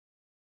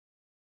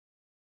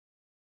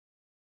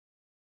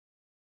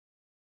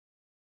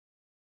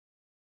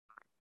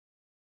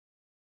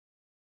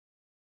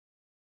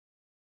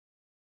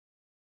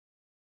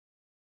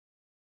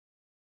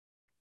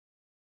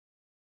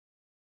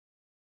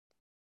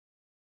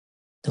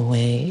 the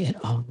way it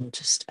all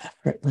just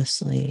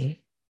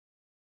effortlessly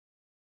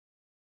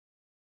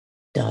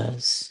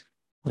does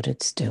what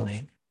it's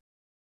doing.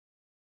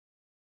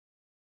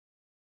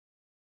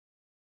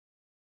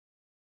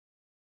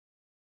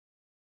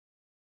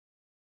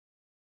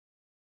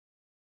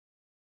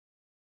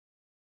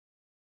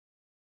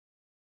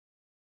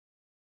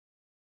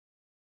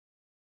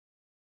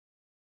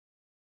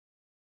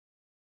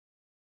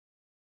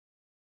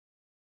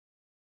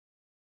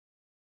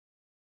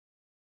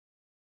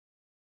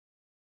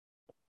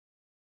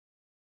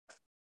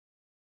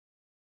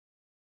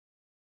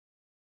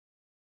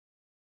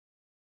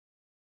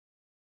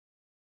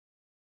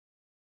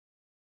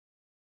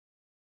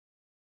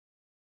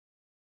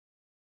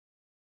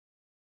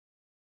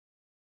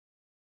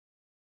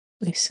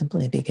 we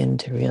simply begin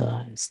to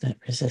realize that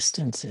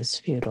resistance is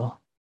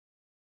futile.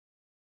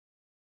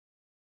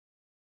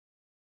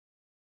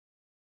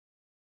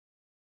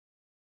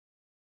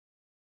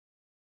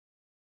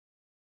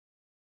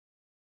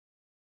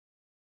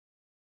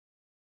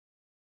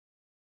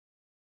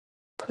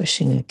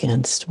 Pushing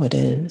against what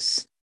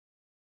is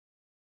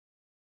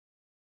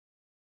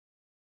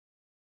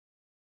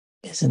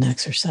an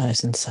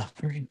exercise in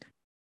suffering.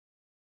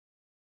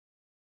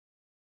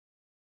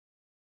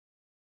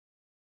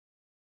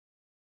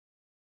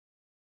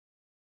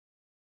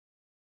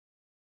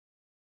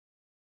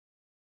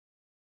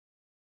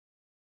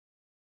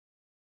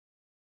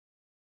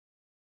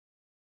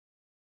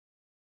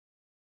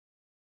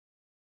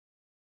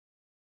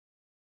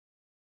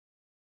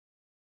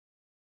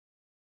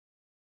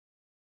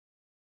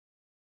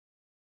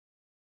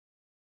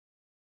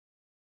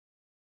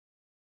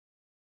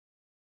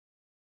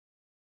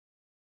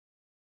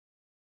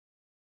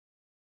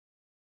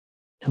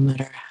 No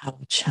matter how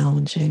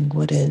challenging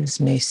what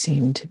is may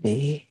seem to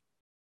be,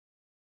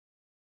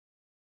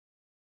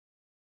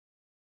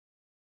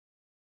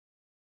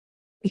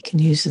 we can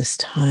use this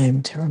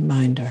time to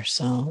remind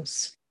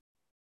ourselves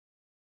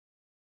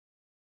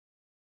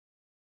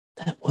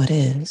that what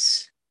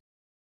is.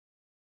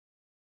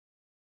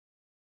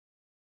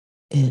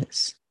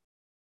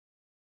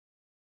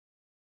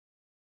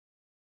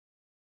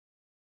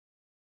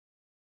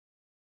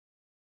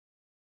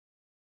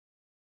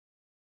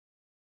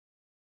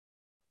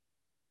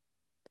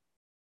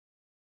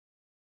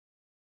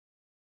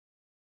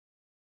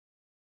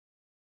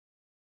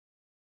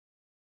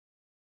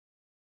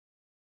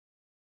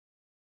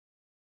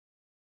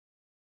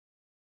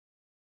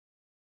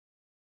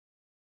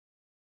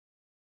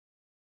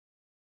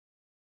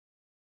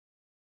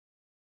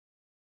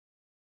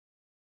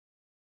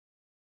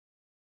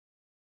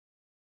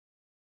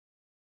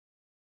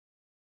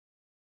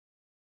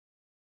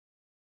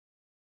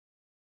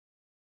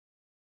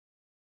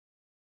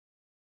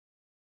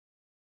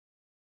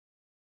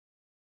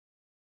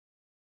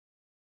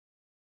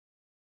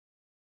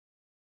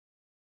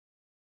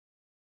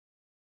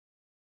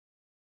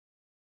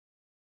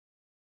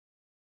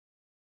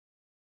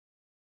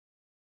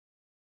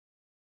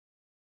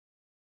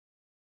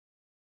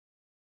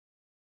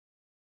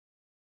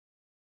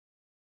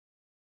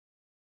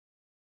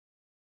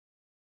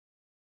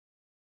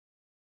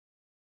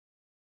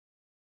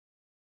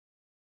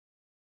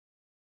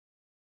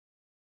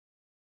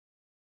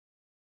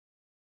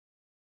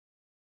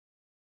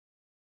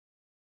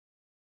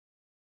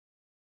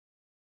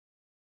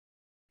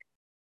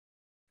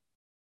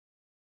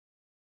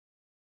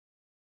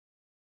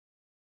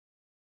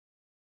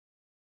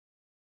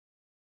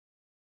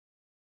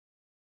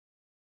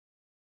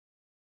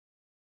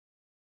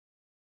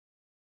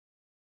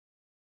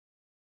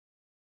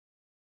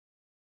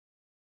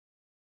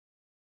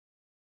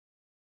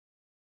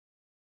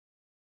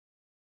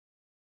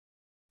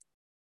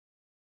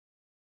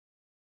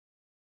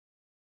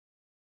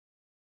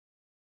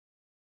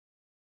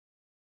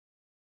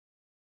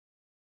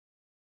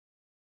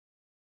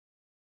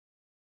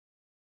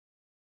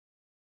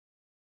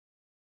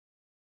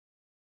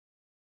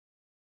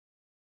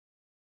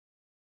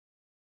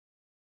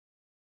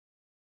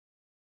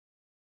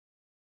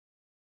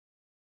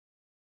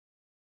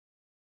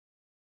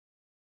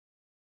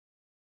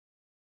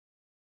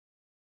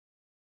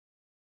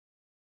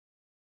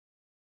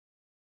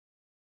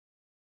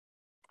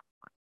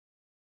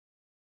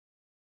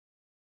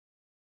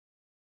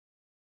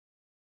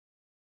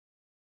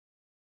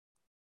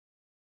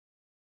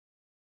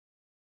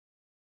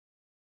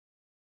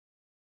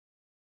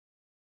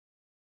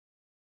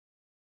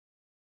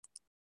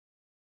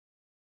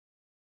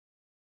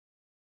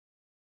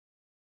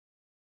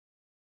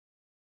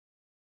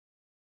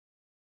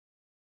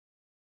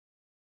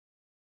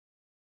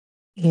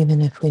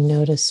 Even if we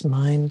notice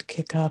mind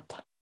kick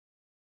up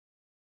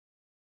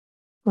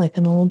like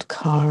an old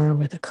car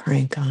with a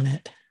crank on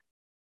it,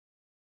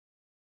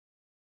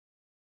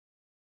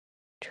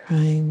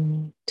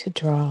 trying to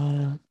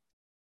draw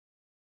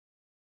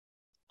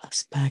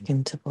us back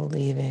into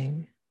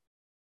believing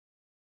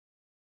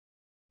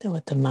that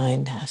what the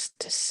mind has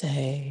to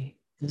say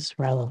is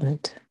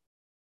relevant.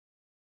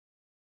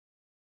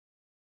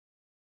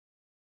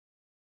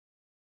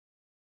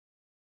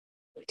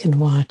 We can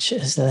watch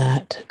as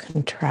that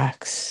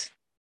contracts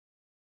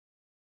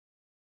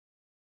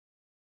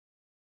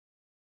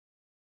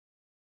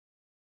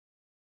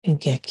and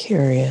get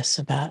curious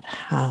about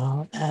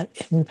how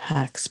that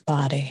impacts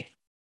body.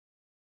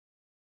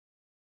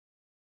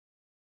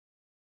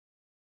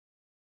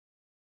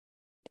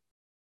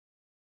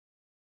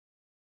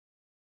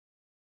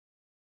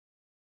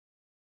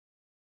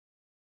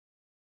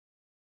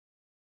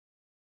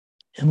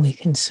 And we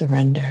can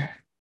surrender.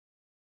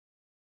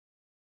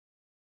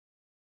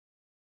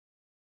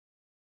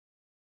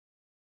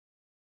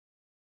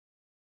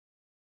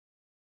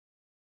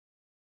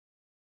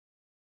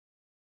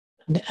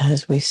 And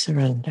as we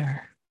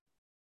surrender,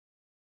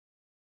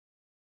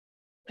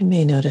 we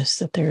may notice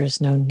that there is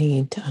no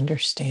need to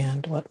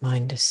understand what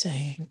mind is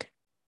saying.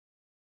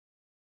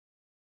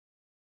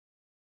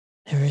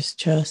 There is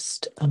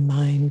just a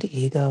mind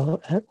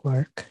ego at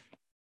work,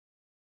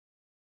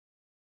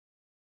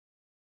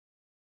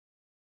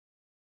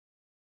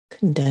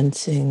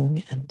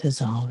 condensing and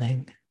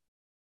dissolving.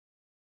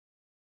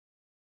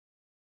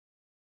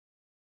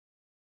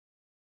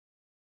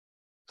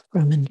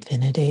 From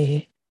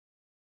infinity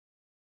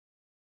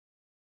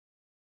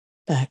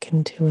back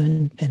into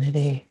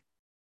infinity,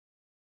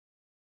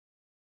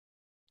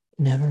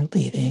 never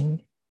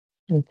leaving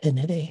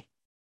infinity.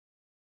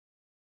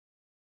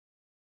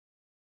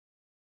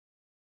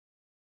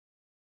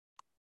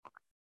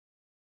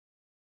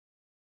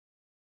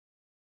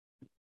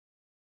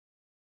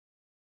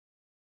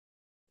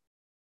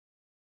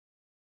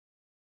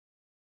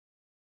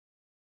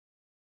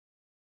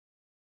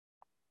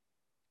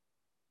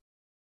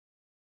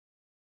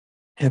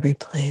 Every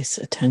place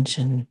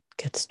attention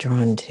gets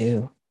drawn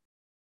to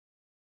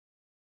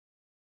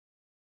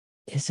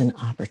is an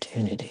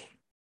opportunity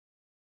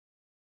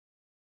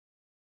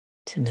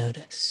to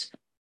notice,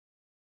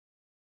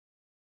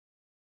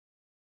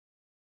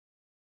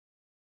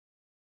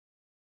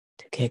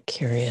 to get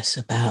curious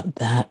about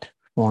that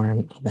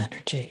form of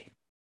energy.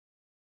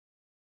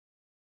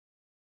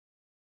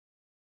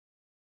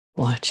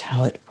 Watch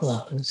how it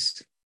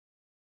flows.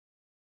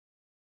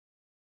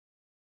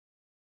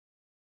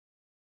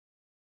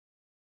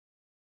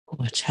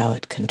 Watch how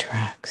it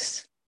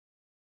contracts.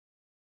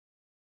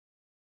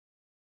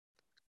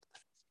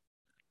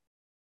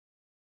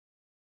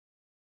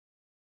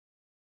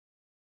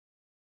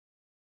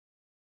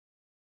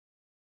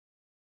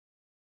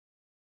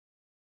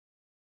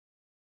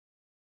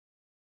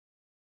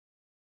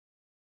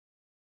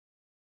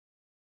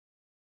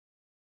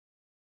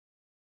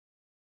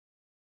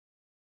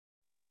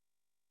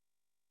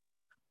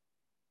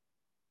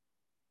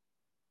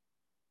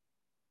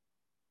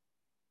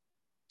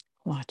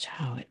 Watch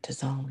how it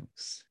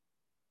dissolves.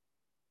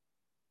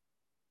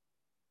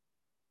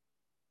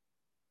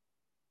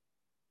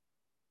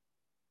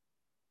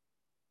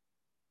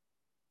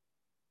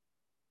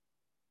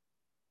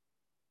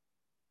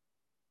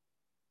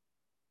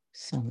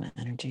 Some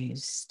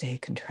energies stay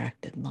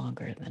contracted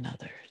longer than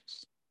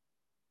others.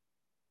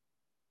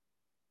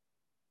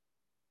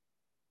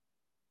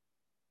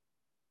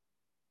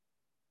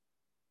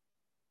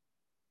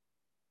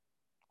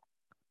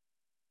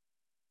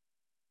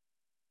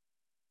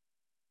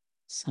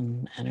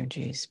 Some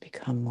energies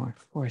become more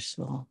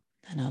forceful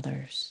than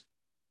others.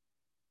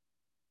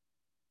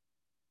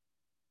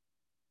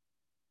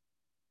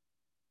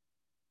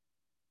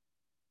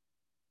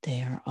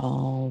 They are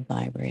all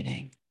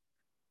vibrating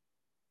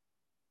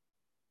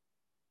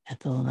at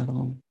the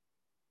level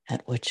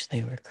at which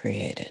they were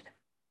created.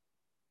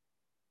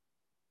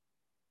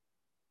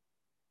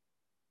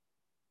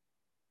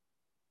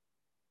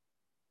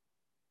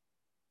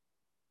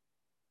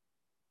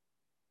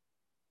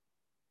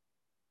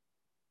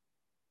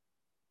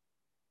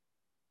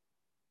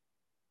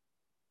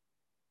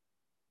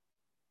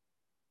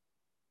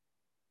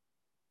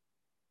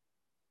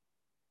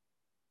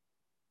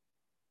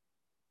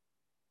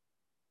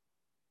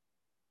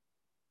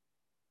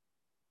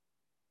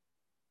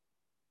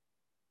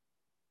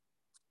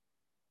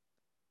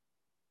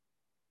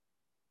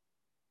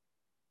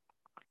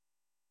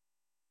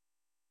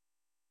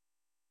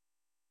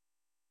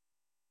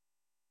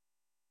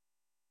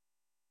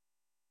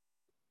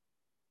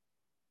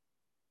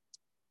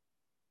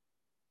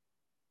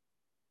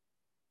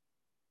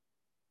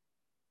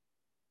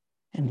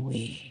 And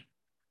we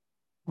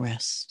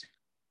rest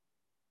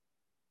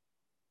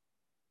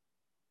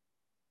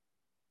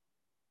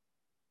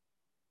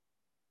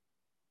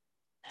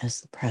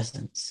as the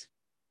presence,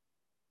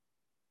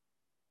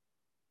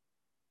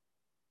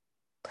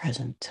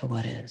 present to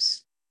what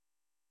is.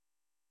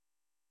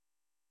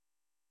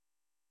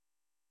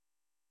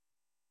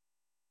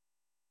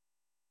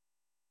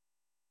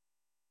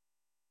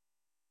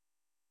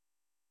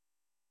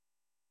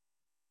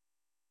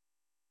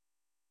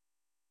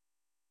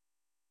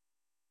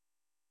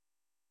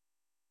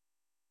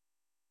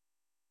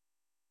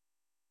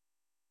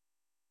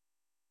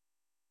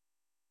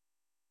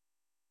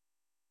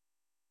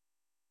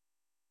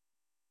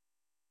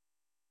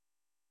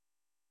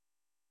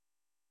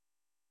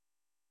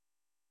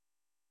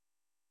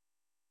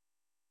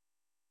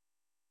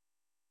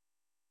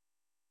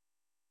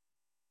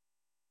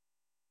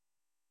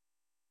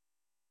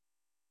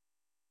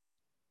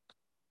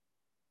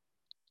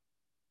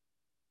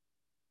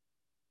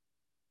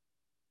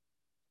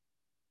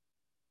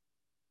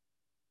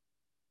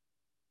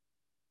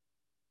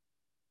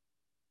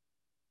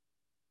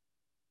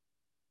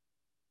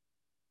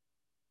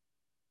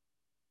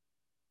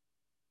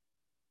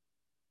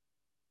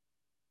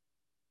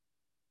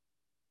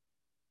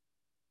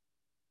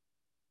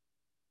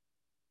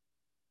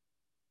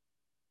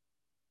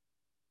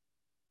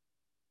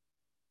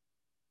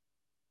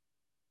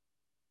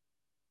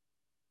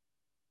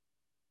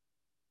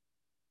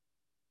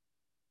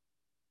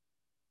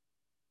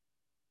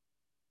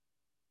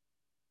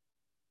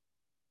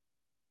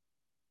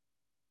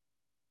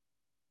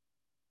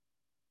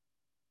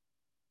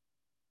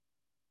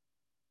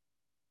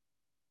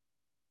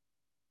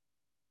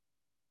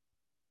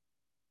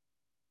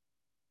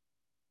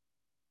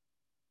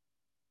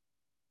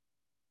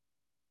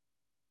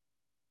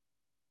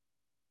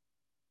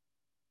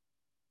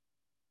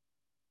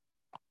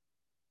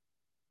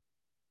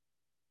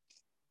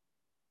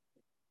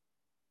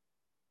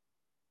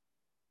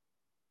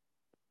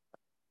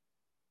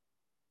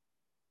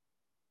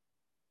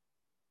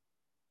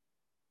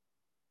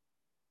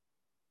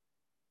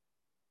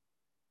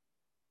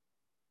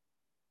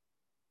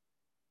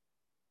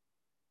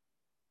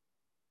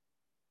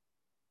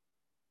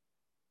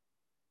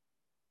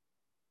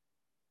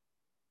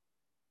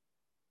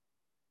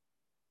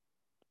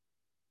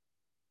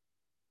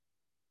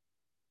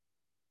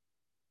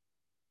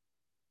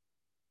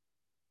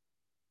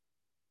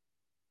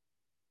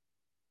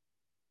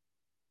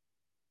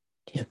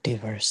 Yukti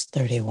verse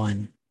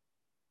 31.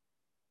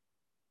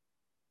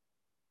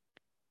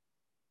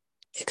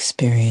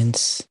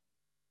 Experience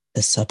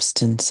the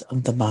substance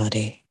of the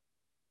body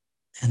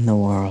and the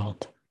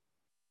world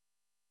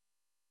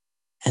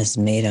as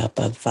made up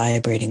of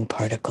vibrating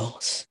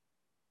particles.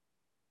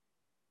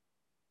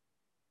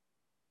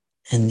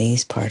 And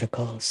these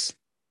particles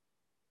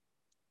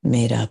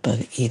made up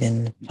of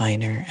even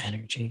finer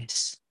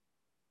energies.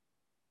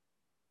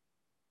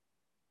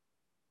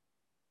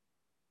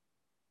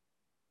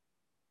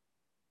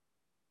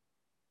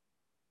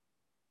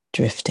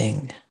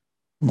 Drifting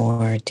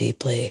more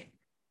deeply.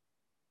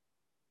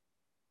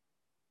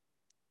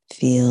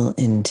 Feel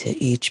into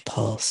each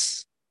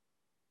pulse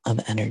of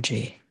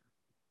energy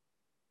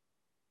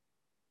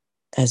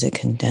as it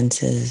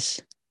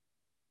condenses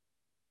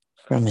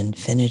from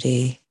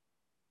infinity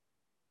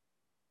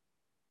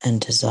and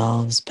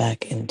dissolves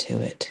back into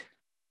it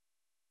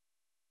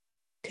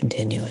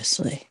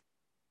continuously.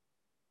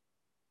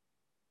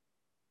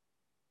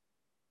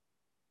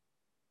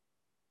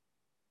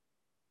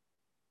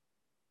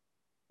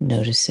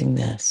 Noticing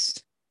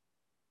this,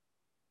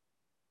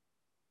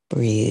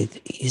 breathe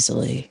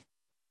easily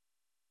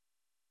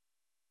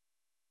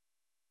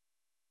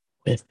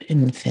with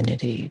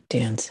infinity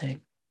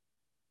dancing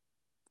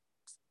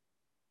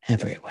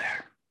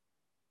everywhere.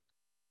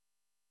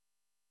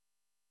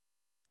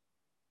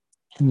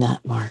 And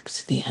that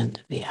marks the end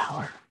of the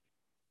hour.